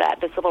learned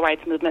that the civil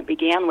rights movement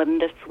began when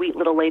this sweet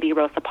little lady,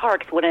 Rosa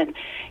Parks, wouldn't,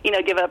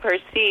 give up her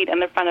seat in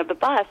the front of the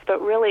bus.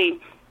 But really,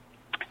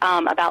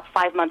 about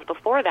 5 months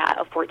before that,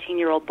 a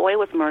 14-year-old boy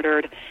was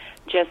murdered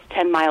just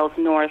 10 miles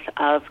north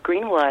of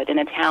Greenwood in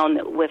a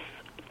town with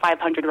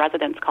 500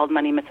 residents called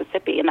Money,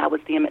 Mississippi, and that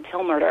was the Emmett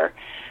Till murder.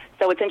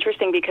 So it's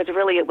interesting because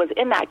really it was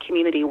in that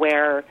community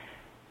where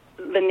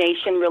the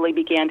nation really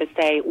began to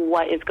say,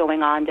 what is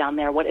going on down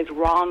there? What is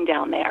wrong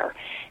down there?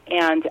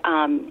 And,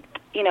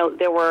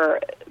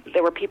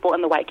 there were people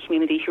in the white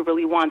community who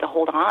really wanted to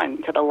hold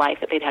on to the life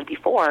that they'd had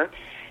before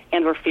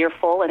and were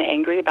fearful and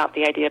angry about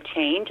the idea of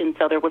change. And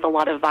so there was a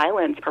lot of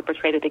violence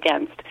perpetrated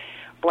against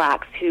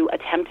blacks who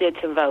attempted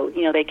to vote.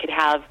 They could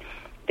have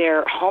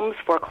their homes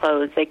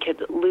foreclosed. They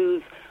could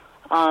lose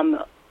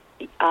jobs.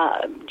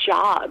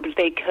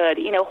 They could,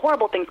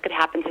 horrible things could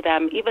happen to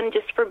them, even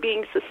just for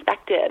being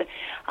suspected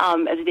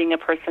as being a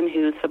person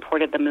who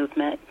supported the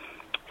movement.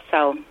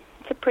 So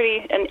it's a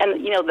pretty, and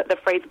the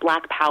phrase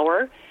Black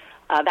Power,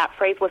 that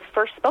phrase was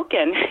first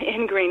spoken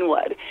in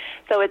Greenwood.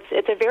 So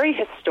it's a very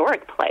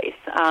historic place.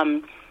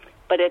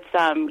 But it's,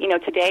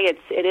 today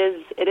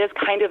it is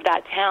kind of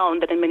that town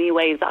that in many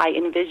ways I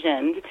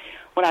envisioned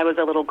when I was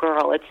a little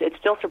girl. It's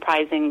still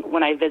surprising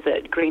when I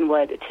visit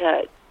Greenwood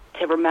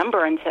to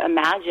remember and to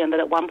imagine that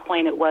at one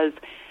point it was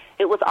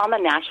on the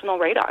national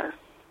radar.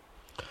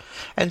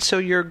 And so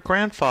your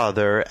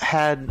grandfather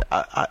had,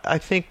 I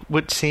think,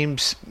 what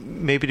seems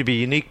maybe to be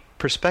unique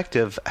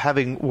perspective,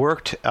 having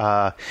worked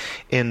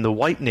in the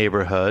white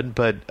neighborhood,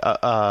 but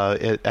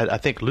at I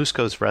think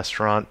Lusco's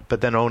restaurant,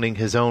 but then owning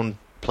his own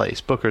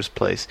place, Booker's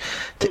Place.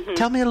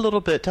 Tell us a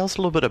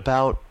little bit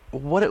about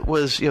what it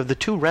was, the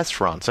 2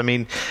 restaurants. I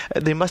mean,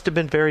 they must have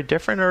been very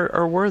different,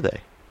 or were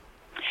they?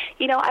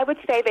 I would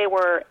say they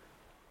were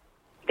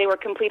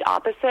complete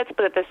opposites,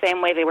 but at the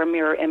same way they were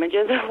mirror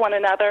images of one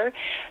another.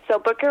 So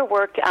Booker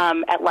worked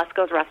at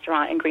Lusco's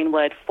restaurant in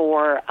Greenwood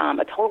for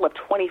a total of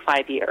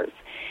 25 years.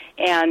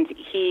 And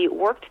he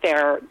worked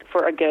there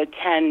for a good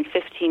 10,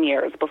 15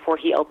 years before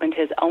he opened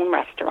his own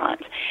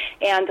restaurant.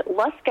 And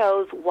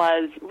Lusco's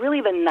was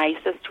really the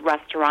nicest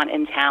restaurant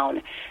in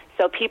town.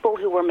 So people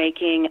who were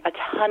making a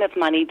ton of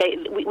money,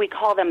 we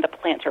call them the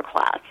planter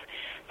class.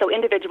 So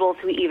individuals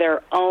who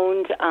either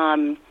owned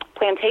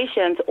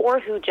plantations or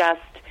who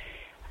just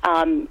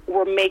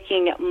were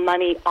making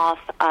money off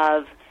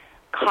of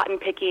cotton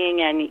picking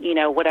and,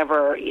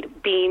 whatever,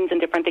 beans and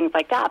different things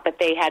like that, but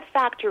they had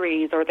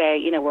factories or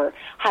they, were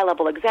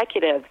high-level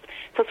executives.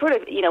 So sort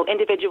of,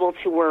 individuals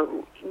who were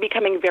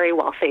becoming very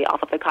wealthy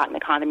off of the cotton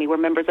economy were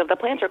members of the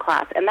planter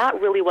class, and that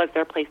really was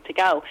their place to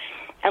go.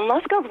 And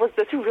Lesko's was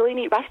this really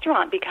neat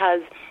restaurant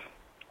because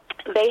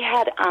they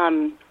had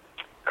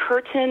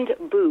curtained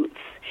booths.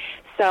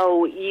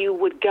 So you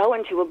would go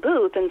into a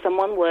booth and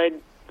someone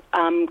would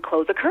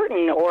close a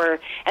curtain,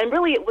 and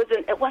really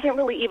it wasn't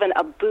really even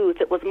a booth.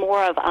 It was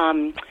more of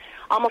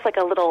almost like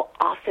a little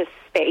office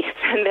space,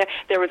 and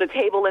there was a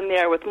table in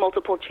there with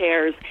multiple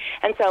chairs,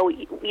 and so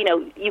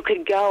you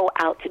could go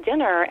out to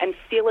dinner and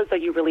feel as though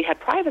you really had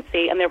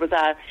privacy, and there was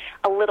a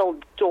little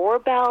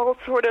doorbell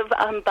sort of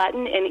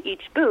button in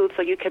each booth,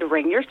 so you could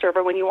ring your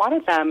server when you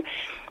wanted them.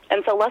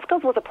 And so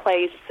Lesko's was a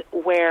place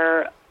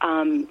where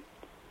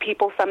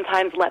people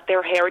sometimes let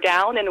their hair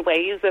down in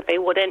ways that they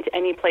wouldn't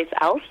anyplace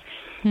else.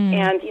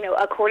 And,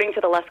 according to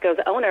the Lesko's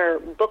owner,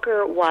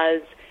 Booker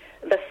was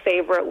the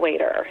favorite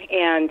waiter.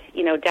 And,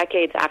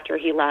 decades after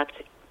he left,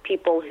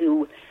 people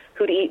who'd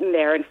eaten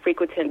there and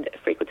frequented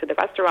the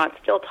restaurant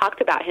still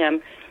talked about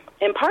him,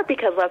 in part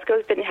because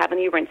Lesko's didn't have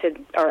any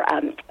rented or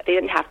they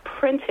didn't have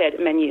printed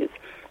menus.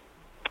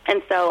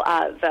 And so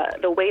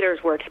the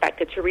waiters were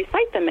expected to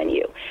recite the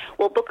menu.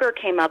 Well, Booker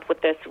came up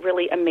with this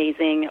really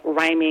amazing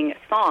rhyming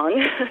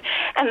song,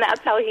 and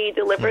that's how he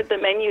delivered the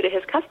menu to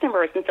his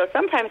customers. And so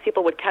sometimes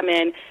people would come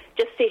in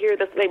just to hear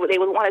this. They would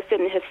want to sit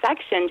in his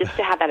section just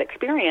to have that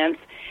experience.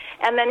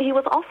 And then he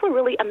was also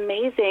really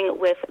amazing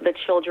with the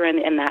children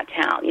in that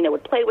town.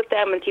 Would play with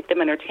them and keep them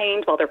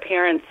entertained while their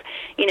parents,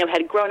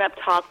 had grown-up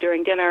talk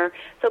during dinner.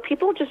 So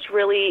people just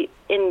really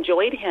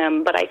enjoyed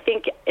him, but I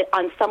think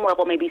on some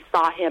level maybe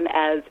saw him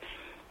as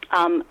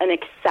an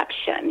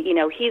exception.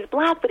 He's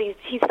black, but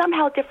he's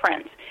somehow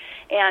different.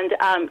 And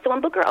so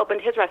when Booker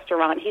opened his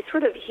restaurant, he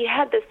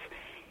had this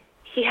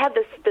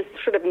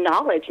sort of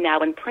knowledge now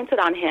imprinted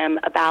on him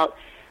about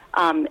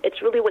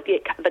it's really what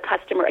the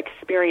customer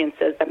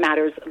experiences that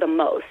matters the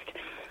most.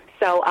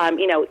 So,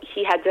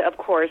 he had to, of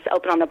course,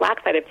 open on the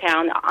black side of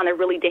town on a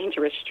really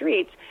dangerous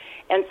street.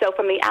 And so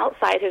from the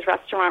outside, his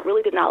restaurant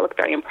really did not look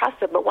very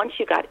impressive. But once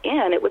you got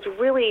in, it was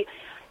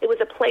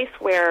a place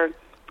where,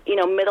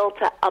 middle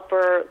to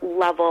upper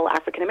level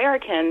African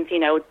Americans,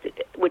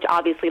 which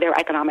obviously their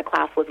economic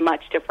class was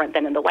much different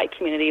than in the white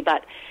community,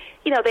 but,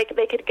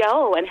 they could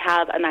go and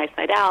have a nice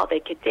night out. They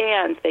could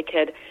dance. They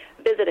could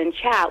visit and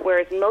chat,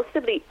 whereas most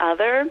of the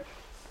other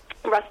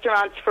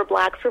restaurants for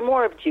blacks were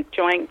more of juke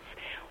joints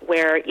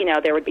where,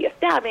 there would be a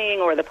stabbing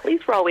or the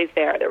police were always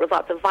there. There was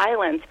lots of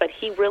violence, but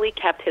he really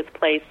kept his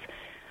place.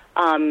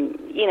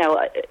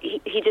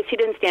 He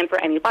didn't stand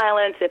for any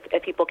violence.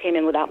 If people came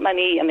in without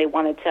money and they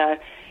wanted to,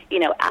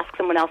 ask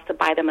someone else to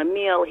buy them a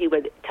meal, he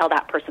would tell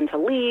that person to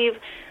leave.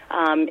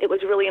 It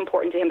was really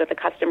important to him that the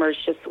customers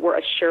just were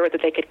assured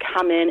that they could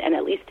come in and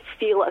at least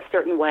feel a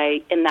certain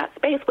way in that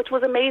space, which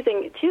was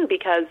amazing, too,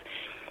 because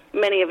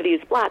many of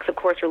these blacks, of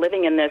course, are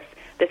living in this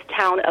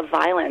town of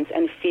violence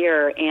and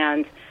fear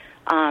and,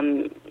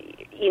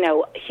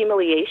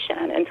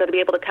 humiliation. And so to be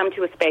able to come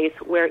to a space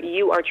where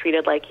you are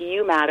treated like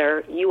you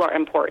matter, you are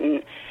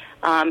important,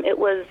 it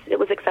was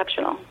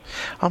exceptional.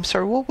 I'm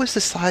sorry, what was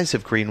the size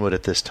of Greenwood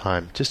at this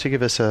time, just to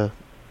give us a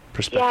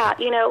perspective?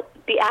 Yeah,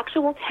 the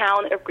actual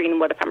town of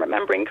Greenwood, if I'm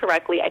remembering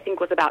correctly, I think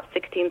was about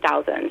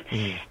 16,000.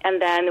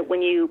 And then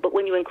when you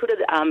included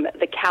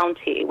the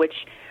county,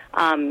 which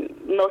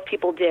most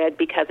people did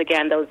because,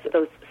 again, those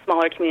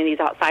smaller communities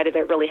outside of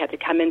it really had to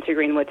come into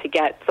Greenwood to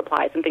get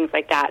supplies and things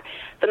like that,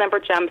 the number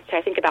jumps to,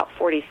 I think, about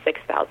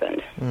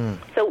 46,000.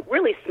 So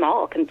really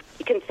small,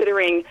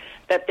 considering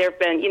that there have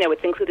been,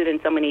 it's included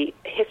in so many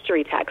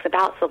history texts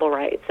about civil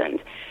rights, and,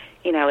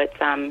 it's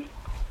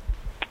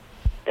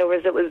it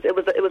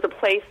was a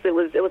place. It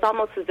was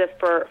almost as if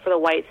for the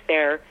whites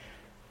there,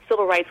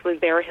 civil rights was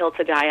their hill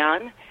to die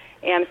on,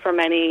 and for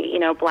many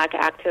black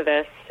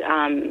activists,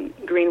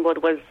 Greenwood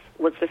was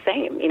the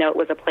same. It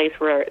was a place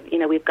where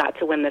we've got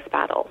to win this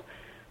battle.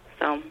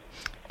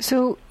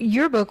 So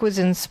your book was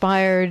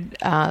inspired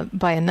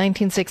by a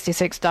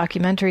 1966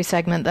 documentary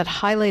segment that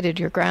highlighted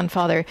your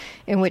grandfather,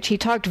 in which he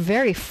talked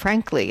very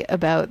frankly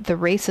about the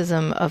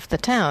racism of the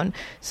town.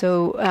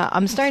 So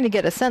I'm starting to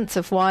get a sense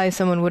of why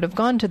someone would have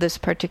gone to this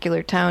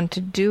particular town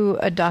to do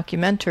a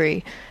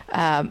documentary,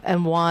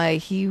 and why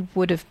he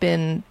would have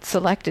been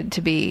selected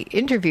to be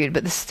interviewed.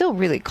 But this still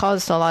really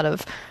caused a lot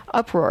of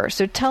uproar.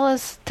 So tell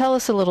us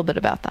a little bit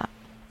about that.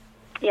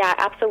 Yeah,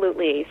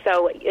 absolutely.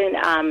 So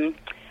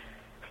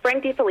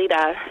Frank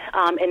DiFelita,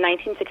 in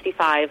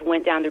 1965,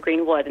 went down to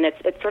Greenwood, and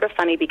it's sort of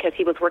funny because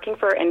he was working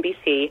for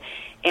NBC,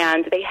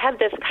 and they had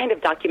this kind of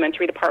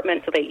documentary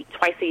department, so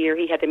twice a year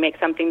he had to make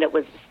something that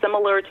was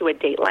similar to a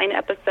Dateline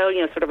episode,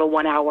 sort of a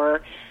 1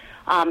 hour,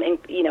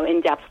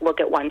 in-depth look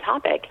at one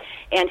topic,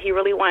 and he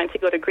really wanted to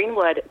go to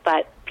Greenwood,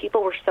 but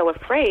people were so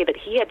afraid that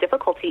he had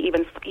difficulty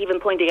even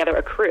pulling together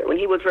a crew, and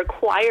he was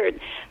required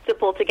to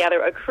pull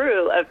together a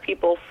crew of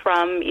people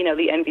from,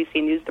 the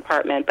NBC News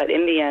department, but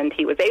in the end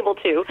he was able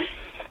to.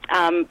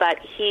 But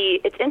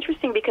it's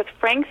interesting because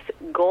Frank's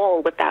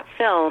goal with that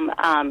film,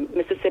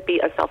 Mississippi,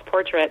 A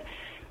Self-Portrait,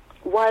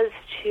 was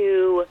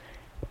to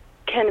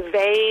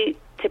convey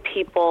to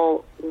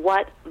people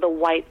what the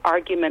white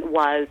argument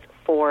was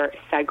for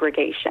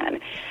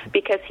segregation,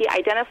 because he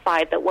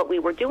identified that what we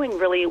were doing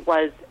really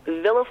was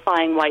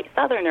vilifying white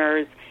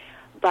Southerners,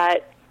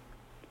 but,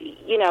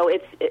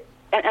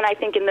 and I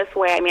think in this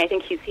way, I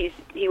think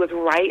he was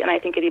right, and I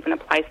think it even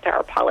applies to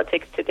our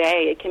politics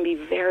today. It can be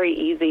very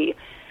easy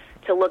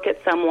to look at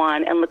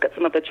someone and look at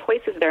some of the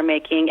choices they're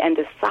making and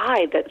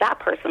decide that that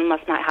person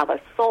must not have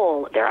a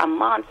soul. They're a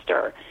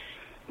monster.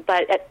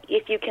 But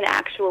if you can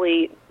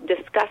actually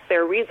discuss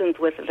their reasons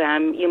with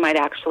them, you might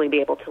actually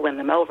be able to win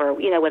them over,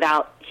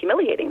 without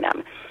humiliating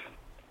them.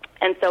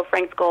 And so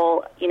Frank's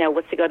goal,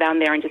 was to go down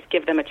there and just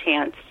give them a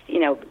chance,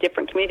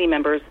 different community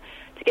members,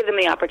 to give them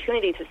the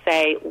opportunity to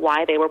say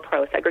why they were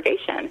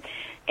pro-segregation.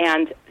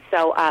 And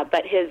so,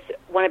 but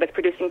one of his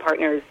producing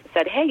partners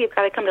said, "Hey, you've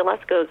got to come to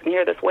Lesko's and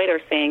hear this waiter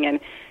sing."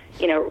 And,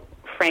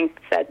 Frank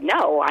said,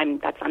 "No, I'm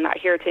not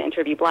here to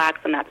interview blacks,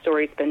 and that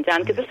story's been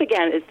done." Because this,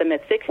 again, is the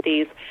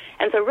mid-'60s.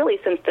 And so really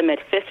since the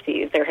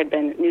mid-'50s, there had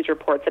been news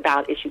reports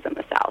about issues in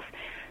the South.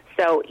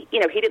 So,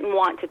 he didn't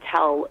want to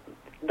tell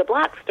the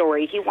black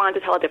story. He wanted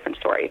to tell a different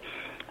story.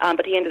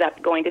 But he ended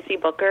up going to see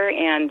Booker,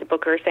 and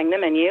Booker sang the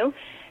menu.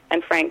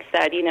 And Frank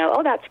said,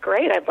 "Oh, that's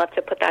great. I'd love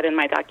to put that in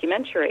my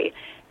documentary."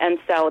 And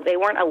so they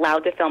weren't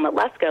allowed to film at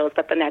Lesko's,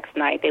 but the next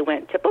night they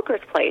went to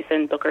Booker's place,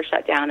 and Booker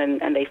shut down,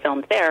 and they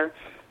filmed there.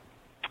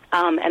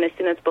 And as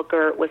soon as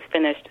Booker was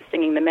finished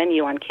singing the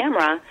menu on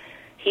camera,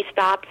 he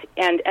stopped,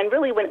 and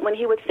really when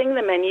he would sing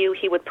the menu,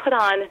 he would put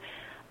on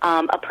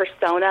a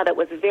persona that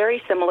was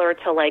very similar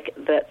to like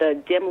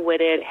the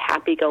dim-witted,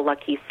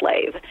 happy-go-lucky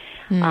slave.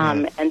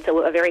 And so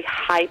a very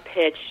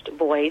high-pitched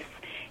voice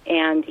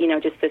and,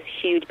 just this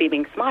huge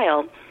beaming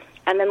smile.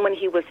 And then when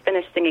he was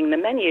finished singing the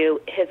menu,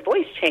 his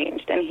voice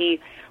changed, and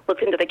he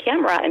looked into the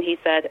camera and he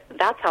said,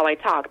 "That's how I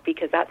talk,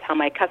 because that's how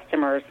my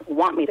customers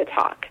want me to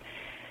talk."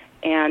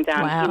 And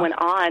Wow. He went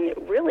on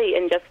really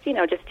in just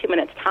 2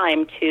 minutes'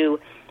 time to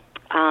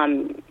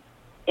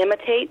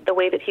imitate the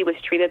way that he was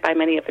treated by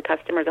many of the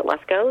customers at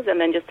Lesko's, and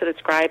then just to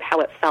describe how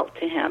it felt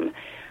to him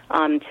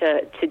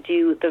to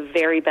do the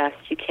very best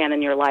you can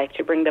in your life,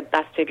 to bring the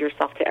best of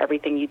yourself to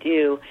everything you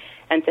do,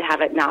 and to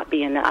have it not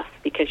be enough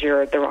because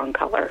you're the wrong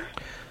color.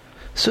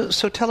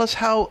 So tell us,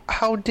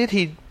 how did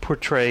he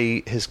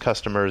portray his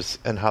customers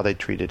and how they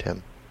treated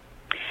him?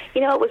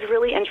 It was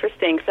really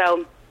interesting.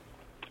 So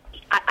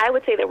I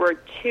would say there were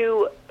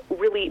two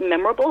really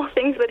memorable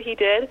things that he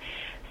did.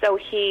 So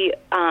he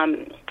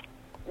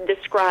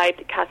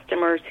described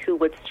customers who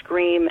would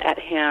scream at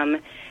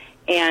him,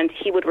 and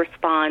he would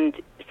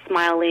respond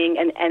smiling,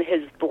 and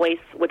his voice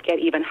would get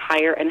even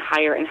higher and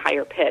higher and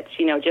higher pitch,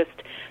 just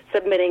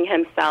submitting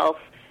himself,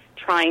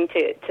 trying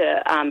to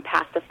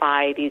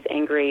pacify these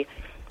angry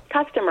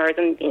customers.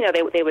 And,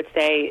 they would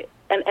say,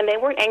 and they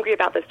weren't angry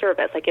about the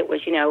service. Like it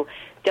was,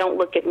 "Don't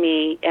look at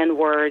me,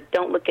 N-word.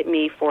 Don't look at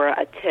me for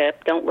a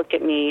tip. Don't look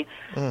at me.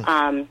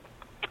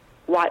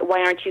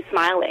 Why aren't you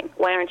smiling?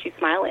 Why aren't you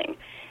smiling?"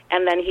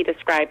 And then he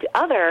described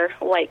other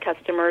white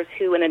customers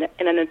who, in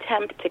an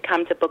attempt to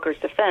come to Booker's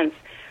defense,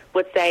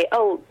 would say,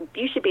 "Oh,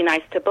 you should be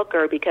nice to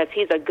Booker because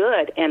he's a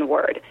good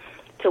N-word."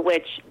 To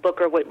which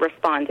Booker would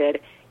responded,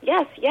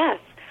 "Yes, yes,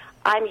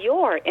 I'm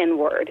your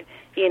N-word."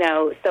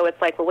 So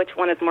it's like, well, which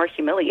one is more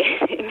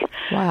humiliating?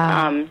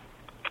 Wow.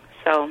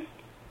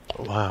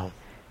 Wow.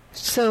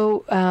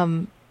 So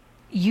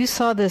you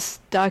saw this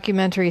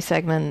documentary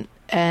segment,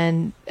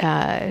 and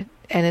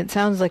it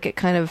sounds like it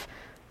kind of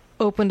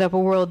opened up a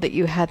world that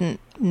you hadn't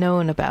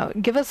known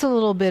about. Give us a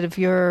little bit of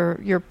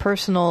your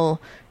personal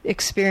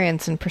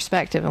experience and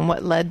perspective and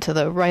what led to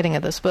the writing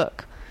of this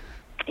book.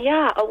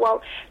 Yeah,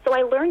 well, so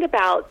I learned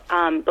about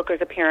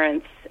Booker's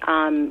appearance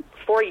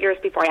 4 years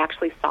before I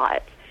actually saw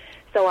it.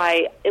 So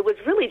it was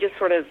really just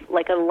sort of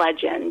like a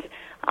legend,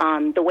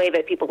 the way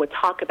that people would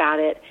talk about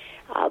it.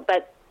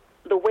 But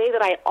the way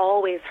that I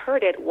always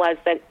heard it was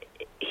that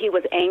he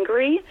was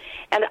angry,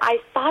 and I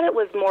thought it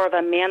was more of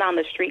a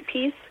man-on-the-street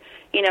piece,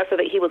 so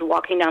that he was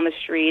walking down the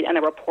street and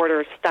a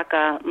reporter stuck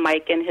a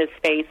mic in his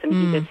face and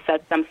he just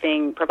said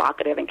something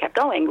provocative and kept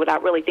going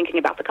without really thinking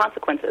about the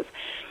consequences.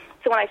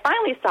 So when I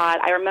finally saw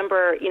it, I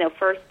remember,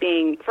 first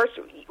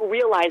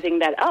realizing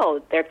that,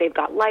 they've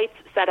got lights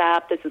set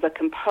up. This is a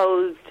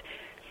composed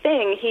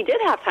thing. He did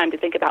have time to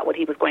think about what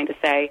he was going to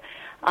say.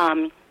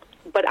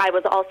 But I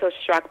was also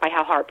struck by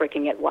how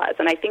heartbreaking it was.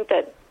 And I think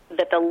that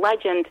the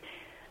legend,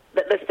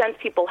 the sense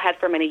people had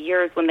for many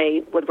years when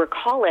they would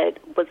recall it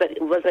was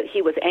that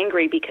he was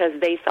angry because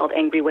they felt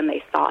angry when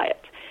they saw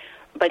it.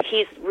 But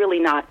he's really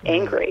not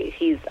angry.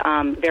 He's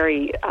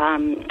very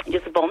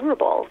just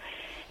vulnerable.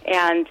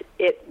 And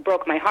it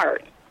broke my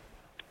heart.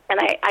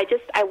 And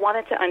I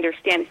wanted to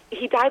understand.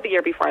 He died the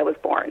year before I was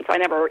born, so I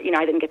never,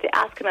 I didn't get to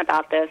ask him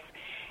about this.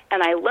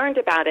 And I learned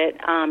about it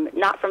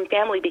not from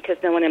family because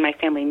no one in my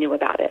family knew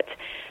about it.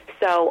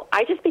 So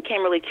I just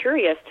became really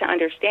curious to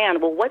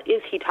understand, well, what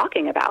is he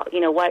talking about?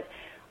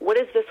 what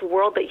is this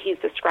world that he's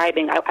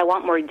describing? I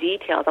want more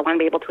details. I want to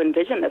be able to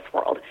envision this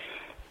world.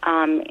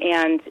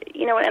 And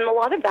a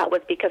lot of that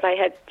was because I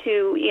had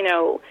two,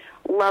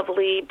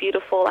 lovely,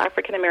 beautiful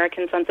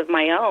African-American sons of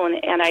my own,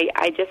 and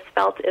I just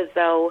felt as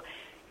though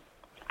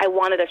I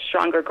wanted a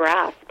stronger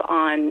grasp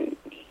on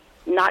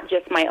not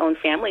just my own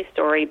family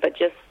story, but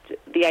just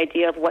the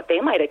idea of what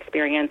they might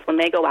experience when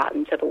they go out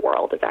into the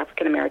world as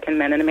African-American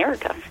men in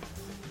America.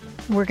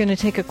 We're going to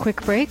take a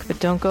quick break, but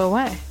don't go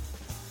away.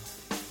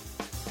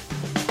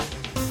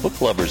 Book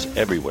lovers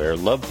everywhere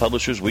love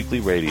Publishers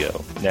Weekly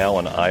Radio, now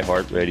on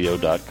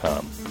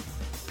iHeartRadio.com.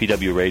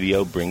 PW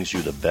Radio brings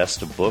you the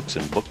best of books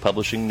and book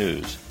publishing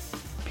news.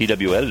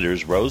 PW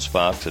editors Rose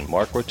Fox and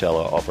Mark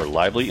Rotella offer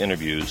lively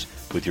interviews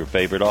with your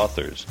favorite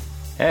authors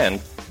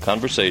and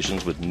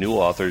conversations with new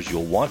authors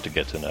you'll want to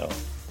get to know.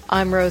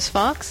 I'm Rose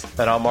Fox.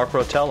 And I'm Mark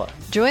Rotella.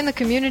 Join the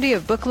community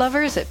of book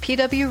lovers at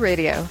PW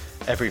Radio.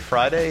 Every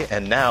Friday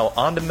and now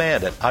on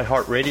demand at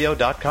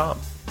iHeartRadio.com.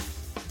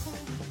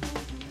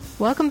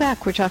 Welcome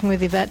back. We're talking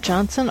with Yvette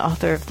Johnson,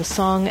 author of The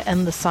Song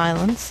and the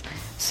Silence.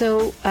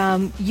 So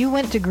you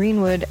went to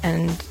Greenwood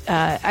and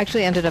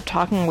actually ended up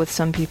talking with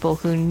some people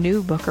who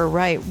knew Booker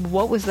Wright.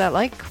 What was that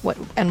like? What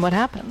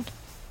happened?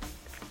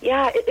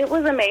 Yeah, it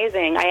was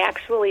amazing. I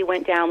actually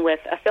went down with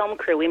a film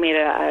crew. We made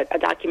a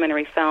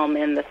documentary film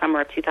in the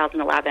summer of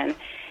 2011.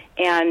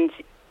 And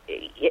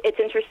it's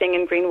interesting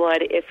in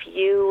Greenwood, if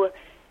you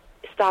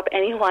stop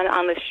anyone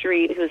on the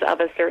street who's of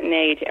a certain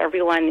age,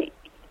 everyone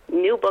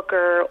knew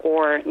Booker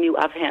or knew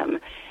of him,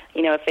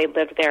 if they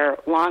lived there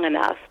long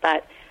enough.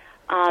 But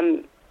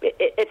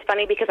it's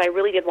funny because I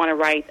really did want to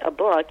write a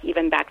book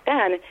even back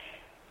then.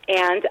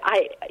 And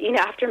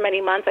after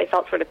many months, I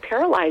felt sort of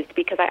paralyzed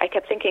because I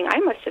kept thinking I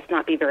must just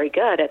not be very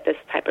good at this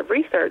type of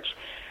research,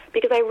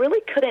 because I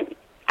really couldn't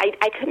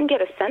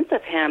get a sense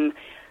of him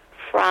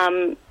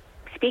from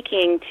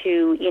speaking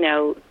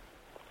to,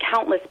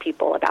 countless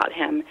people about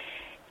him.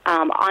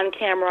 On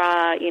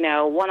camera,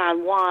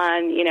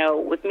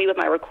 one-on-one, with me with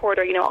my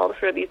recorder, all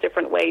sort of these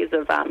different ways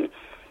of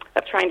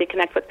trying to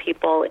connect with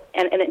people.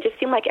 And it just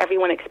seemed like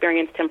everyone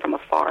experienced him from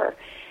afar.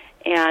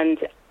 And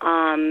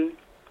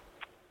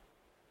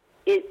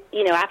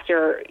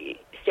after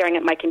staring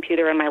at my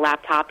computer and my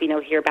laptop,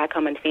 here back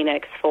home in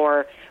Phoenix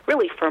for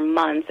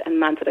months and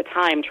months at a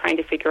time, trying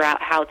to figure out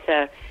how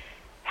to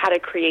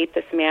create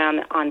this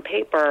man on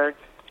paper,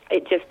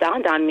 it just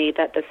dawned on me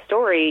that the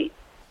story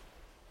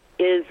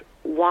is,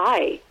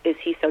 why is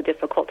he so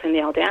difficult to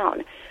nail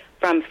down?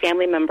 From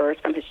family members,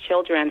 from his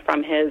children,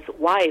 from his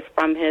wife,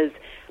 from his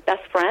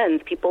best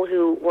friends, people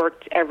who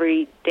worked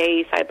every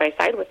day side by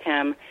side with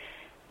him,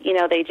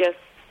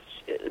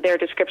 their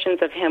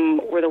descriptions of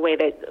him were the way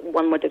that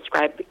one would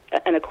describe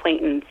an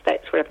acquaintance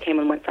that sort of came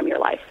and went from your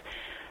life.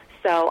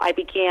 So I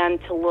began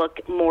to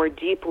look more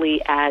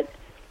deeply at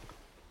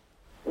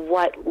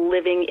what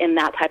living in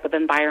that type of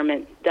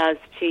environment does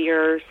to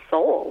your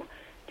soul,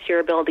 to your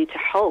ability to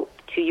hope,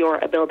 to your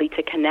ability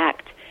to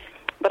connect.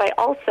 But I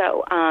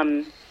also,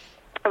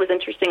 it was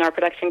interesting, our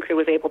production crew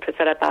was able to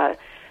set up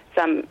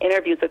some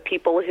interviews with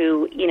people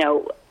who,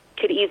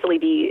 could easily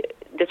be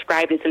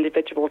described as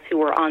individuals who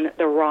were on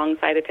the wrong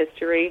side of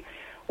history,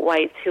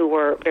 whites who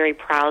were very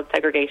proud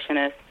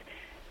segregationists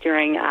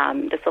during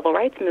the civil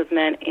rights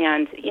movement.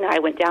 And, I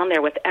went down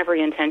there with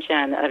every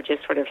intention of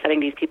just sort of setting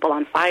these people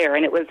on fire.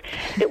 And it was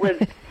it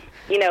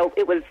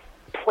was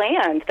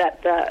planned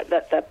that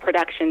the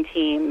production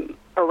team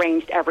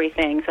arranged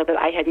everything so that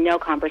I had no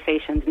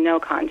conversations, no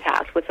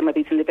contact with some of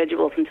these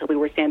individuals until we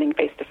were standing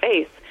face to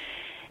face.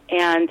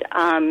 And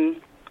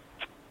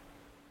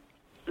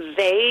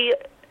they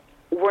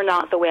were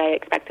not the way I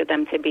expected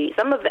them to be.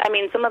 Some of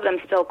them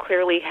still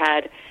clearly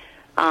had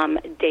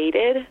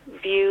dated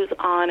views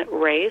on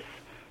race,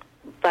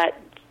 but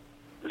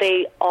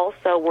they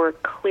also were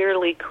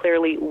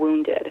clearly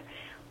wounded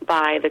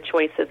by the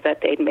choices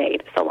that they'd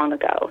made so long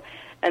ago.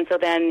 And so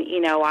then,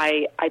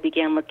 I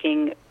began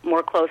looking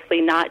more closely,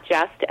 not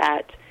just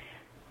at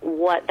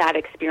what that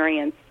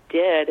experience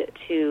did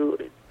to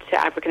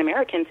African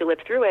Americans who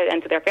lived through it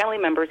and to their family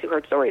members who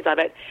heard stories of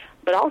it,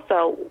 but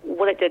also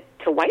what it did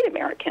to white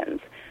Americans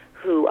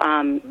who,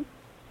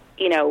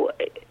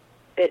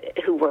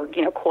 who were,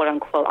 quote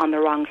unquote, on the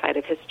wrong side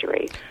of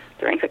history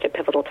during such a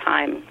pivotal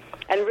time.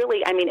 And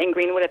really, in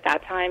Greenwood at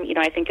that time,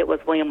 I think it was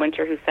William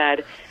Winter who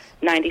said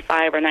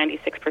 95 or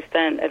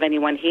 96% of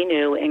anyone he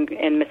knew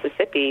in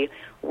Mississippi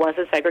was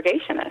a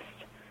segregationist.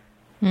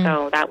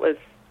 So that was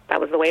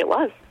the way it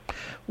was.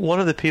 One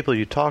of the people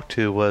you talked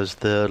to was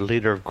the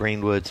leader of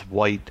Greenwood's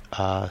White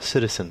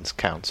Citizens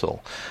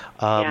Council.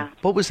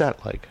 What was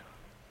that like?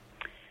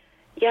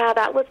 Yeah,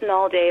 that was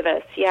Noel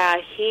Davis. Yeah,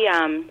 he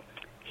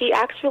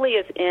actually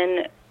is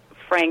in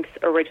Frank's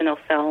original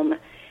film,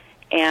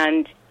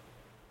 and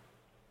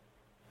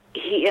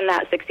in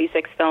that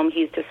 66 film,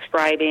 he's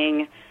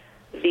describing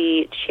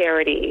the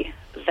charity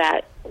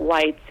that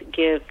whites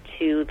give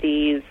to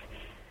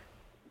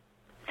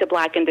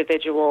black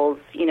individuals,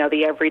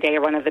 the everyday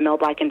run-of-the-mill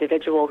black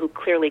individual who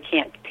clearly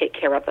can't take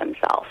care of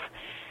themselves.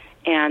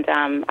 And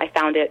I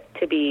found it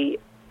to be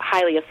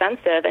highly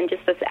offensive and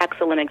just this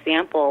excellent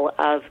example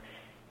of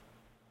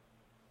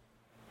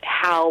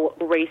how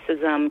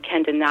racism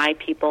can deny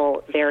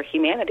people their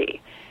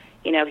humanity.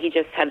 You know, he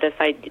just had this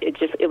idea,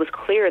 it was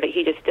clear that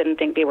he just didn't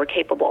think they were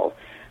capable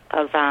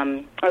of,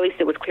 or at least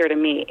it was clear to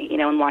me, you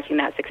know, in watching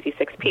that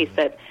 66 piece,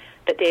 that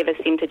Davis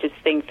seemed to just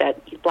think that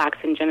blacks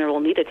in general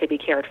needed to be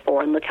cared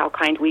for, and look how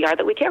kind we are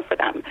that we care for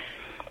them.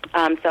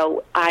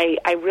 So I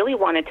really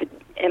wanted to,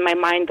 in my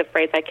mind, the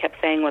phrase I kept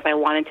saying was I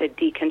wanted to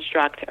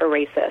deconstruct a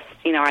racist.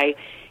 You know, I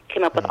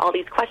came up with all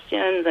these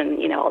questions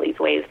and, you know, all these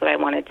ways that I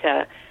wanted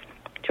to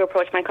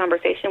approach my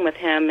conversation with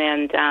him.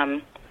 And,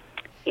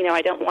 you know,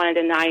 I don't want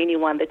to deny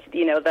anyone that,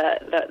 you know,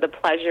 the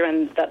pleasure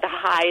and the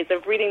highs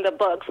of reading the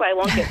book, so I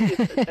won't get too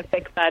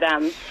specific. But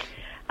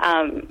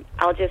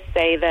I'll just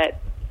say that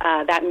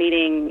that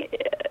meeting,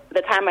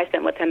 the time I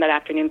spent with him that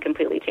afternoon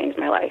completely changed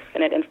my life,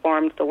 and it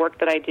informed the work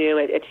that I do.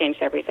 It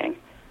changed everything.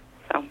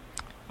 So.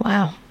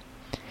 Wow.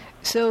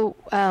 So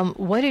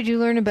what did you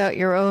learn about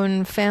your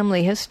own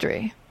family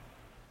history?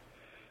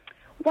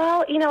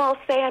 Well, you know, I'll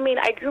say, I mean,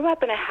 I grew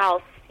up in a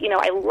house, you know,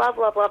 I love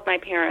my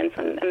parents,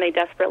 and they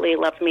desperately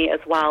loved me as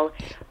well.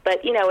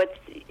 But, you know, it's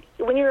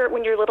when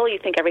you're little, you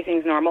think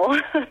everything's normal.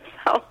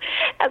 So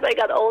as I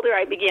got older,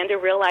 I began to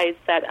realize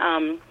that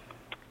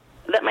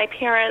that my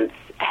parents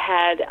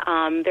had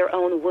their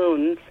own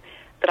wounds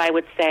that I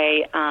would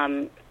say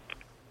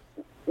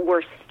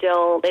were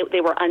still,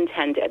 they were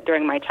untended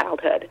during my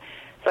childhood.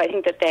 So I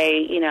think that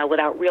they, you know,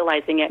 without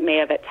realizing it, may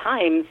have at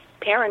times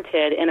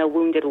parented in a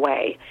wounded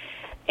way.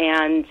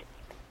 And,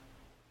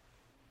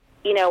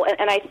 you know,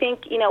 and I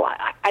think, you know,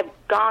 I've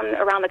gone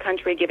around the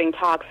country giving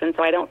talks, and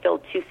so I don't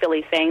feel too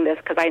silly saying this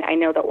because I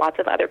know that lots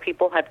of other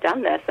people have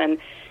done this. And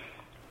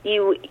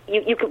you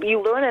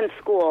learn in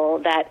school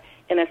that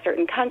in a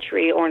certain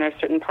country or in a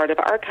certain part of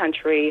our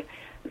country,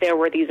 there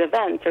were these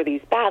events or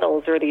these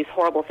battles or these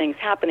horrible things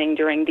happening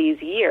during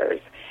these years.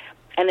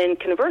 And then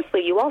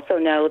conversely, you also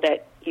know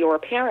that your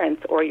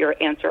parents or your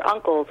aunts or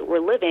uncles were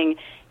living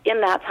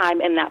in that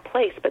time, in that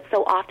place, but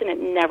so often it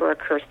never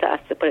occurs to us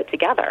to put it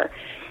together.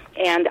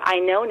 And I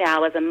know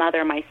now as a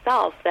mother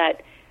myself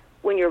that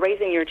when you're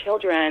raising your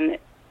children,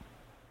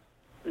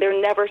 there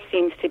never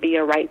seems to be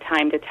a right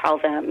time to tell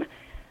them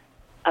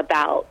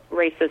about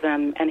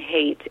racism and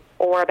hate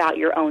or about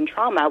your own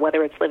trauma,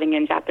 whether it's living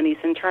in Japanese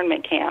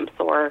internment camps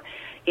or,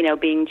 you know,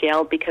 being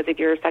jailed because of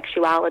your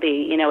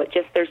sexuality. You know,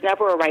 there's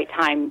never a right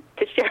time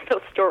to share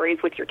those stories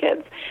with your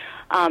kids.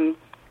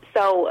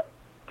 So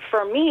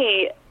for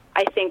me,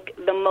 I think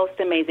the most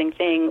amazing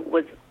thing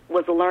was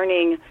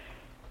learning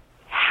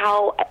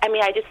how, I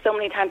mean, I just so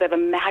many times I've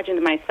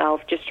imagined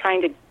myself just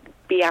trying to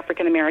be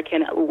African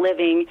American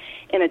living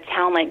in a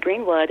town like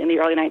Greenwood in the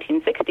early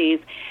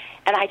 1960s.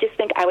 And I just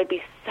think I would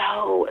be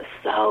so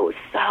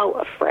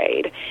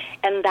afraid.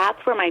 And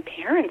that's where my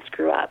parents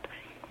grew up.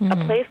 Mm-hmm.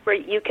 A place where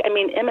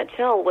Emmett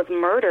Till was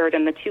murdered,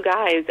 and the two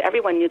guys,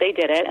 everyone knew they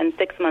did it, and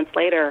 6 months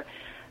later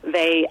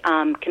they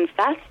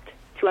confessed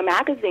to a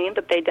magazine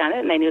that they'd done it,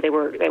 and they knew they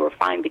were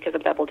fined because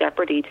of double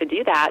jeopardy to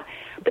do that.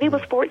 But he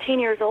was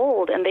 14 years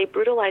old, and they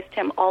brutalized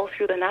him all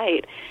through the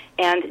night,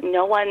 and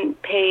no one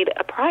paid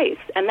a price.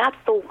 And that's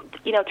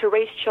to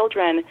raise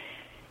children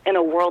in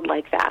a world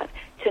like that,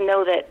 to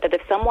know that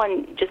if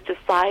someone just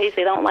decides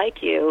they don't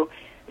like you,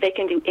 they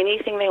can do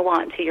anything they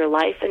want to your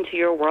life and to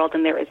your world,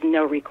 and there is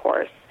no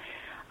recourse.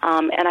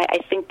 And I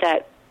think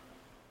that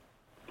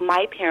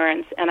my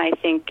parents, and I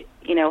think,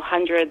 you know,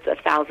 hundreds of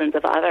thousands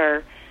of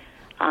other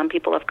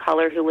people of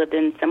color who lived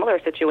in similar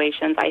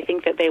situations, I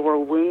think that they were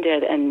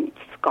wounded and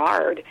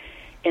scarred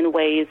in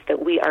ways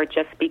that we are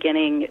just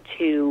beginning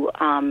to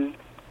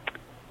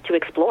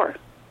explore.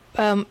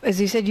 As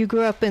you said, you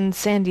grew up in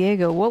San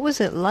Diego. What was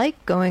it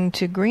like going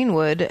to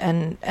Greenwood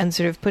and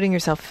sort of putting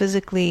yourself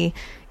physically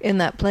in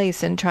that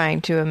place and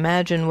trying to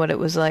imagine what it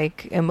was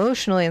like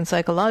emotionally and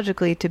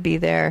psychologically to be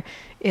there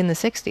in the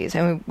 60s?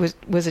 I mean,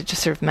 was it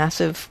just sort of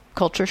massive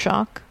culture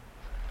shock?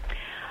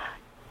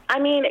 I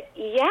mean,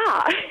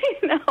 yeah.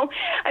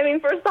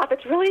 First off,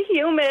 it's really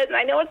humid, and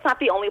I know it's not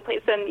the only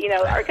place in,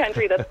 our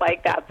country that's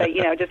like that, but,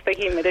 just the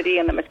humidity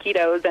and the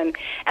mosquitoes. And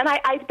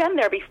I'd been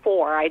there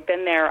before. I'd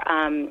been there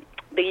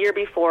the year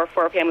before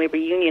for a family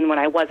reunion when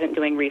I wasn't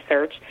doing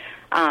research.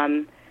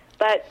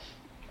 But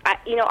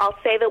I'll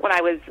say that when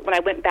I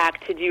went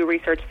back to do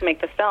research to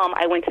make the film,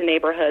 I went to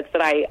neighborhoods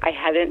that I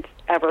hadn't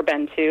ever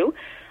been to,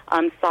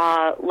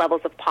 saw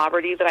levels of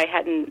poverty that I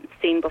hadn't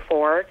seen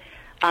before.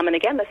 And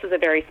again, this is a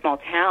very small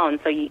town,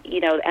 so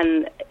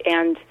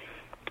and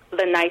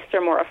the nicer,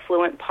 more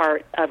affluent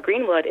part of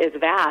Greenwood is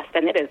vast,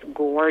 and it is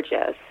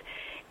gorgeous.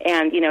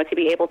 And to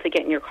be able to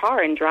get in your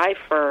car and drive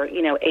for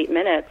 8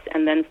 minutes,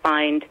 and then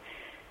find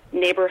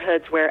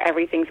neighborhoods where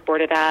everything's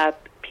boarded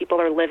up, people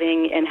are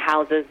living in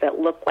houses that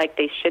look like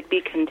they should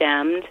be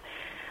condemned,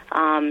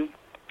 and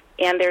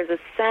there's a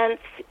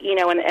sense,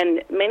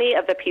 and many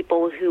of the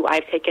people who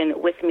I've taken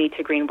with me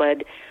to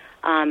Greenwood.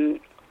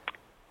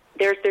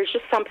 There's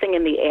just something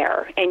in the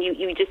air, and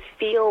you just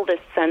feel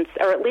this sense,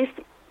 or at least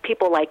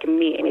people like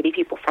me, maybe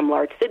people from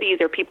large cities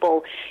or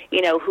people,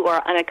 who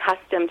are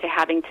unaccustomed to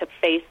having to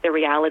face the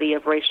reality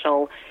of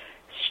racial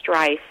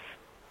strife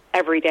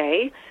every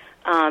day.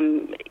 I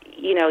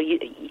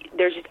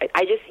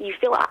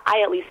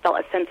at least felt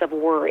a sense of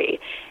worry,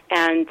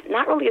 and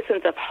not really a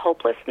sense of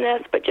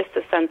hopelessness, but just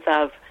a sense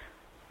of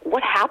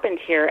what happened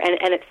here,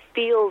 and it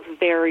feels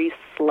very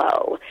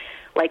slow,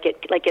 like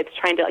it's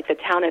trying to, like the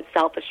town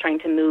itself is trying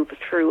to move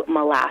through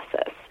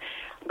molasses.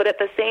 But at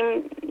the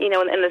same, in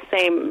the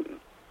same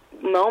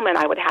moment,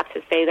 I would have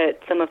to say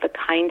that some of the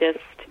kindest,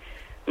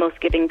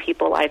 most giving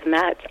people I've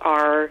met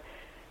are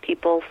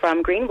people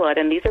from Greenwood,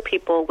 and these are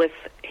people with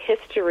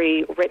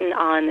history written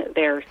on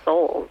their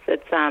souls.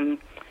 It's an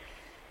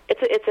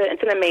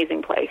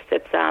amazing place.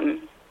 It's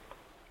an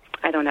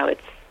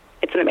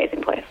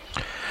amazing place.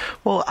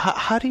 Well,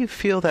 how do you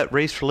feel that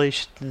race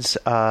relations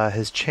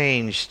has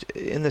changed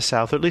in the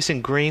South, or at least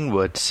in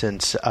Greenwood,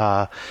 since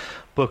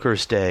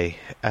Booker's day,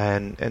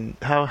 and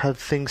how have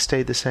things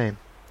stayed the same?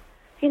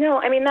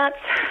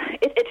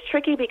 It's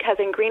tricky because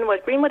in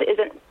Greenwood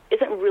isn't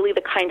really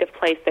the kind of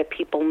place that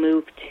people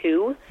move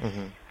to.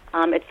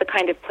 Mm-hmm. It's the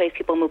kind of place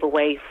people move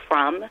away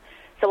from.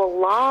 So a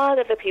lot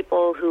of the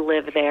people who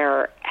live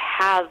there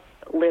have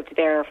lived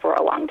there for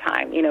a long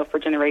time, for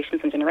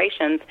generations and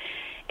generations.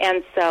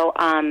 And so,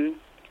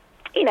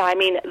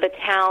 the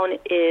town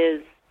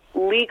is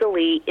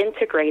legally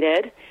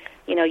integrated.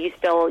 You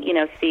still,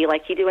 see,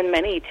 like you do in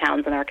many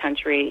towns in our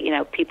country,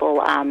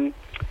 people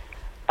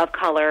of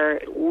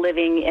color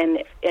living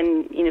in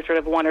sort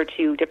of one or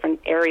two different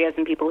areas,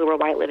 and people who are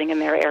white living in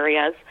their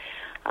areas.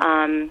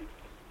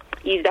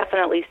 You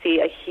definitely see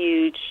a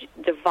huge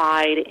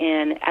divide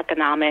in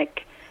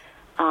economic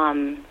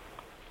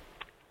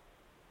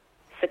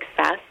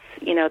success.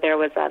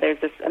 There's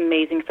this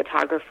amazing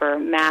photographer,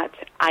 Matt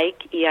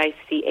Eich,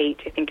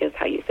 E-I-C-H, I think is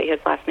how you say his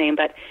last name,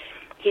 but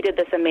he did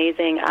this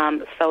amazing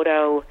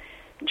photo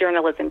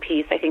journalism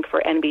piece, I think,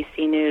 for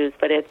NBC News,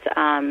 but it's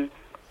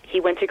he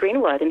went to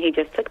Greenwood and he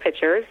just took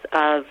pictures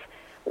of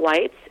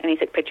whites and he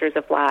took pictures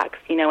of blacks,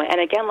 and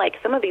again, like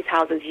some of these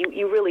houses,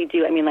 you really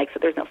do, so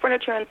there's no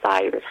furniture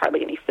inside, there's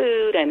hardly any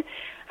food, and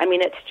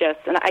it's just,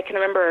 and I can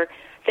remember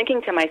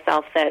thinking to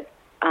myself that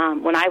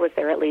when I was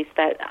there, at least,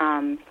 that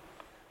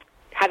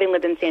having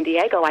lived in San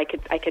Diego, I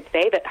could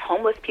say that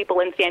homeless people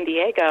in San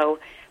Diego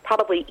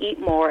probably eat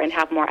more and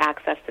have more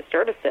access to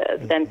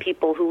services than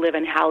people who live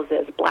in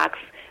houses, blacks,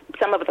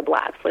 some of the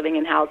blacks living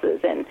in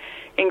houses in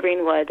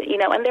Greenwood,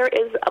 and there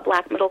is a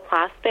black middle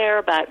class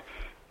there, but,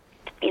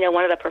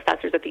 one of the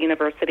professors at the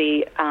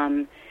university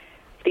in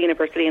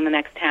the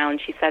next town,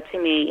 she said to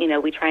me,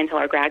 we try and tell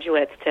our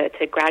graduates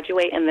to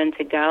graduate and then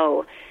to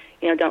go,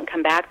 don't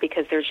come back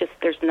because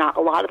there's not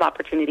a lot of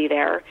opportunity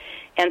there.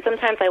 And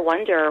sometimes I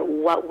wonder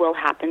what will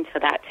happen to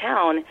that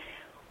town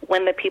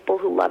when the people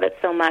who love it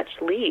so much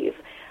leave.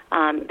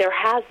 There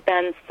has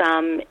been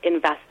some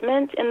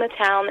investment in the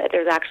town.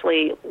 There's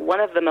actually one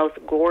of the most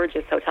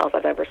gorgeous hotels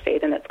I've ever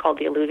stayed in. It's called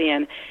the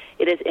Alluvian.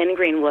 It is in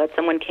Greenwood.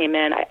 Someone came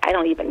in,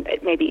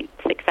 maybe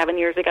 6-7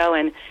 years ago,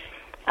 and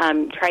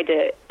tried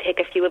to take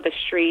a few of the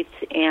streets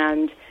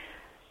and,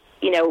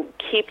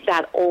 keep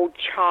that old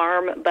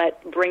charm,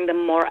 but bring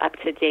them more up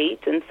to date.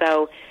 And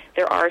so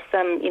there are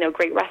some,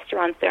 great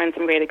restaurants there and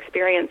some great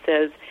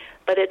experiences.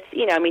 But it's,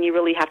 you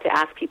really have to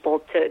ask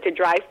people to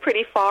drive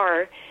pretty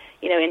far,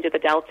 into the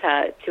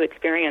Delta to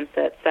experience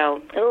it.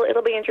 So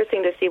it'll be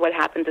interesting to see what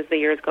happens as the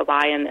years go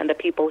by and the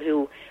people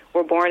who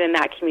were born in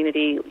that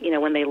community,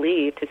 when they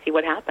leave, to see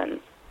what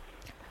happens.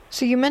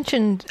 So you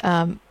mentioned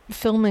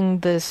filming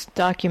this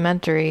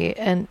documentary,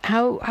 and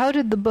how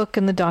did the book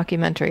and the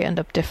documentary end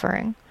up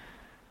differing?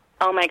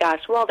 Oh my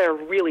gosh, well, they're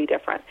really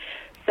different.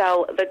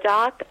 So the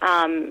doc,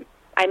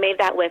 I made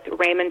that with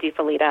Raymond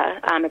DeFelita.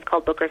 It's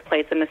called Booker's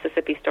Place, A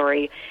Mississippi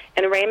Story.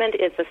 And Raymond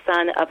is the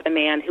son of the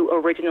man who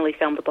originally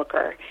filmed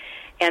Booker.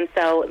 And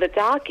so the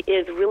doc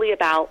is really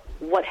about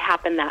what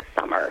happened that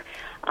summer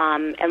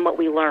and what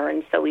we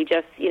learned. So we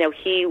just,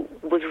 he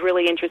was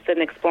really interested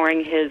in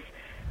exploring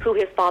who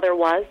his father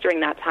was during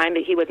that time,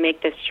 that he would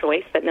make this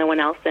choice that no one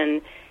else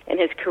in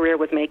his career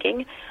was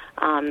making,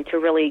 to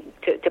really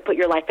to put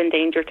your life in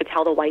danger to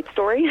tell the white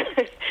story.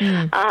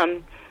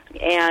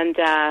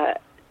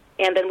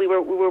 And then we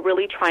were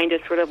really trying to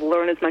sort of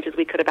learn as much as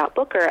we could about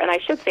Booker. And I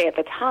should say at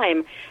the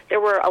time,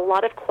 there were a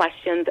lot of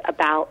questions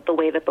about the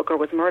way that Booker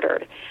was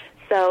murdered.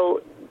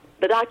 So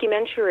the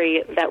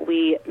documentary that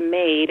we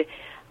made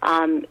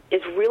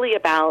is really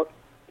about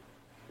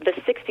the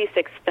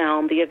 1966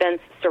 film, the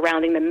events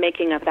surrounding the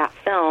making of that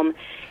film,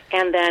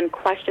 and then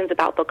questions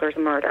about Booker's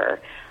murder.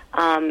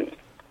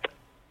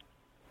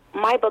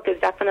 My book is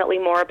definitely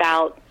more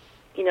about,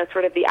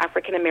 sort of the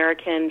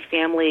African-American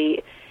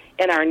family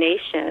in our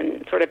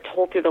nation, sort of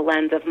told through the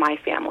lens of my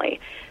family.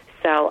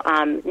 So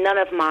none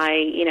of my,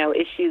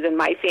 issues in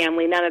my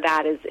family, none of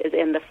that is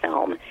in the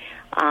film.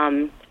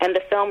 And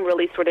the film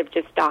really sort of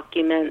just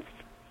documents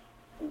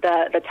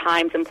the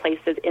times and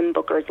places in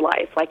Booker's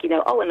life, like, and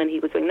then he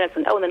was doing this,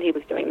 and then he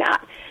was doing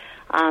that.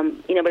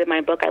 But in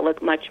my book, I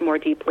look much more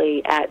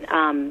deeply at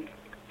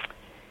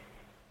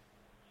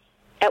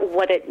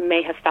what it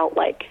may have felt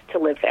like to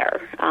live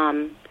there.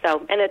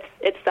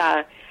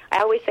 I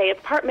always say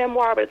it's part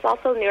memoir, but it's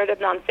also narrative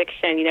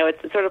nonfiction.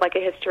 It's sort of like a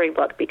history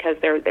book because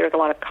there's a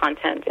lot of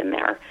content in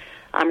there,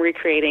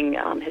 recreating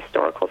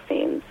historical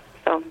scenes.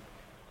 So.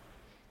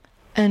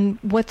 And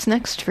what's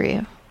next for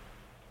you?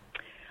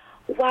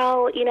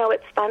 Well,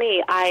 it's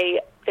funny.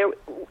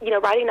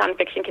 Writing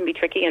nonfiction can be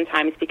tricky in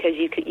times because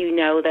you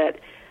know that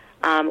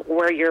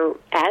where you're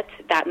at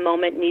that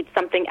moment needs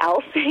something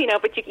else,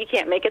 but you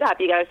can't make it up.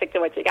 You got to stick to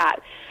what you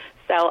got.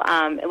 So,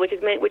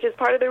 which is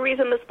part of the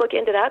reason this book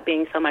ended up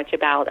being so much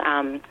about,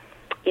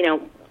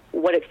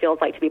 what it feels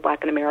like to be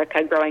Black in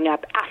America, growing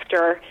up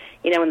after,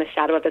 in the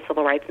shadow of the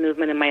Civil Rights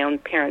Movement and my own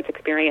parents'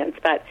 experience.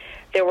 But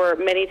there were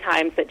many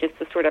times that just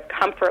to sort of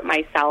comfort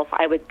myself,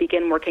 I would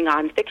begin working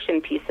on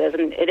fiction pieces,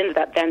 and it ended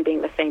up then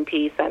being the same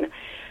piece. And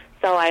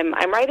so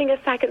I'm writing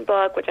a second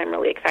book, which I'm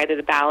really excited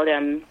about.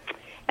 And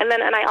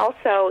I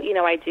also,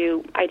 I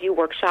do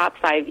workshops.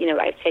 I've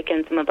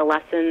taken some of the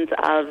lessons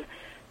of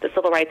the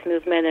Civil Rights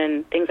Movement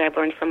and things I've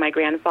learned from my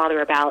grandfather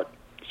about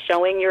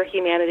showing your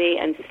humanity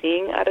and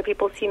seeing other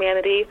people's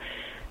humanity.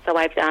 So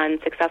I've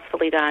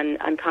successfully done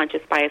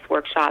unconscious bias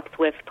workshops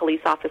with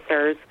police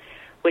officers,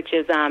 which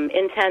is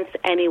intense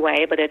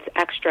anyway, but it's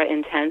extra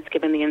intense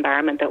given the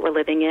environment that we're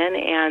living in.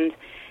 And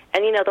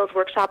those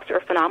workshops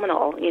are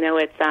phenomenal.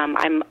 It's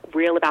I'm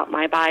real about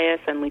my bias,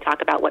 and we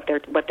talk about what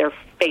they're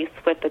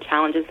faced with, the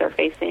challenges they're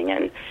facing.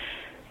 And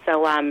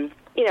so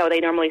they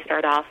normally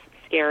start off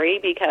scary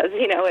because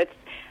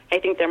I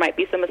think there might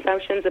be some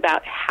assumptions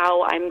about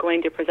how I'm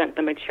going to present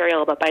the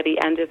material, but by the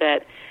end of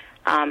it,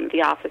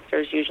 the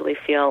officers usually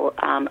feel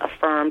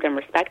affirmed and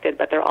respected,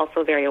 but they're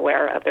also very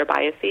aware of their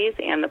biases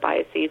and the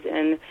biases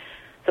in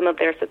some of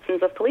their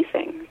systems of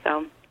policing.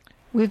 So,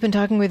 we've been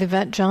talking with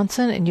Yvette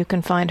Johnson, and you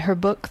can find her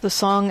book, The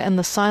Song and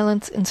the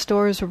Silence, in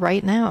stores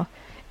right now.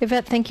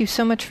 Yvette, thank you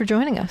so much for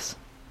joining us.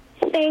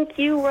 Thank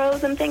you,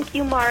 Rose, and thank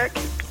you, Mark.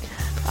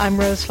 I'm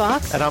Rose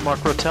Fox. And I'm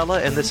Mark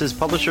Rotella, and this is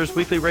Publishers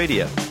Weekly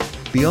Radio.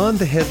 Beyond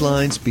the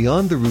headlines,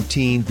 beyond the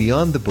routine,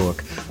 beyond the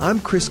book, I'm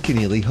Chris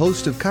Kenneally,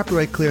 host of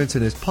Copyright Clearance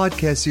and his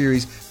podcast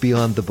series,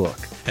 Beyond the Book.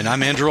 And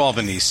I'm Andrew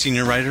Albany,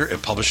 senior writer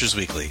at Publishers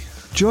Weekly.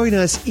 Join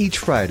us each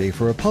Friday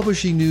for a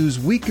Publishing News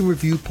Week in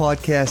Review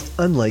podcast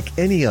unlike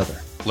any other.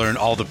 Learn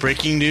all the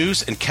breaking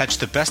news and catch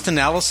the best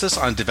analysis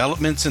on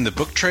developments in the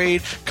book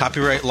trade,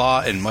 copyright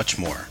law, and much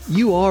more.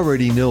 You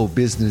already know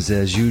business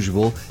as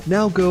usual.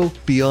 Now go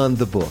beyond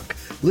the book.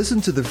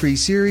 Listen to the free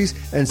series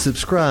and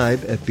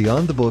subscribe at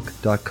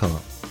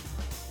beyondthebook.com.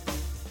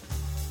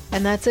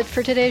 And that's it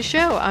for today's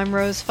show. I'm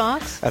Rose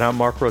Fox. And I'm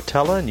Mark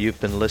Rotella, and you've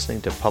been listening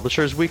to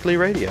Publishers Weekly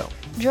Radio.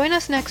 Join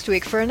us next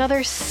week for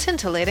another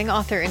scintillating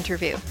author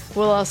interview.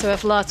 We'll also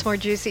have lots more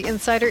juicy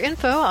insider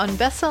info on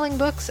best-selling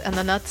books and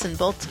the nuts and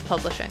bolts of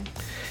publishing.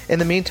 In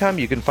the meantime,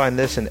 you can find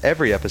this in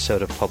every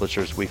episode of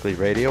Publishers Weekly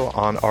Radio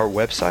on our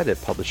website at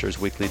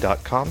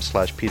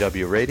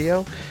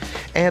publishersweekly.com/pwradio,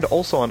 and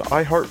also on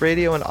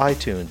iHeartRadio and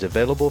iTunes,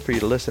 available for you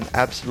to listen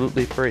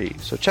absolutely free.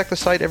 So check the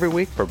site every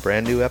week for a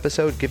brand new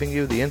episode giving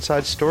you the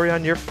inside story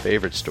on your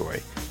favorite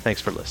story.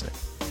 Thanks for listening.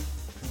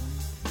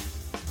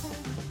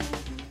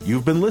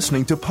 You've been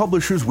listening to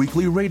Publishers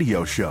Weekly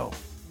Radio Show.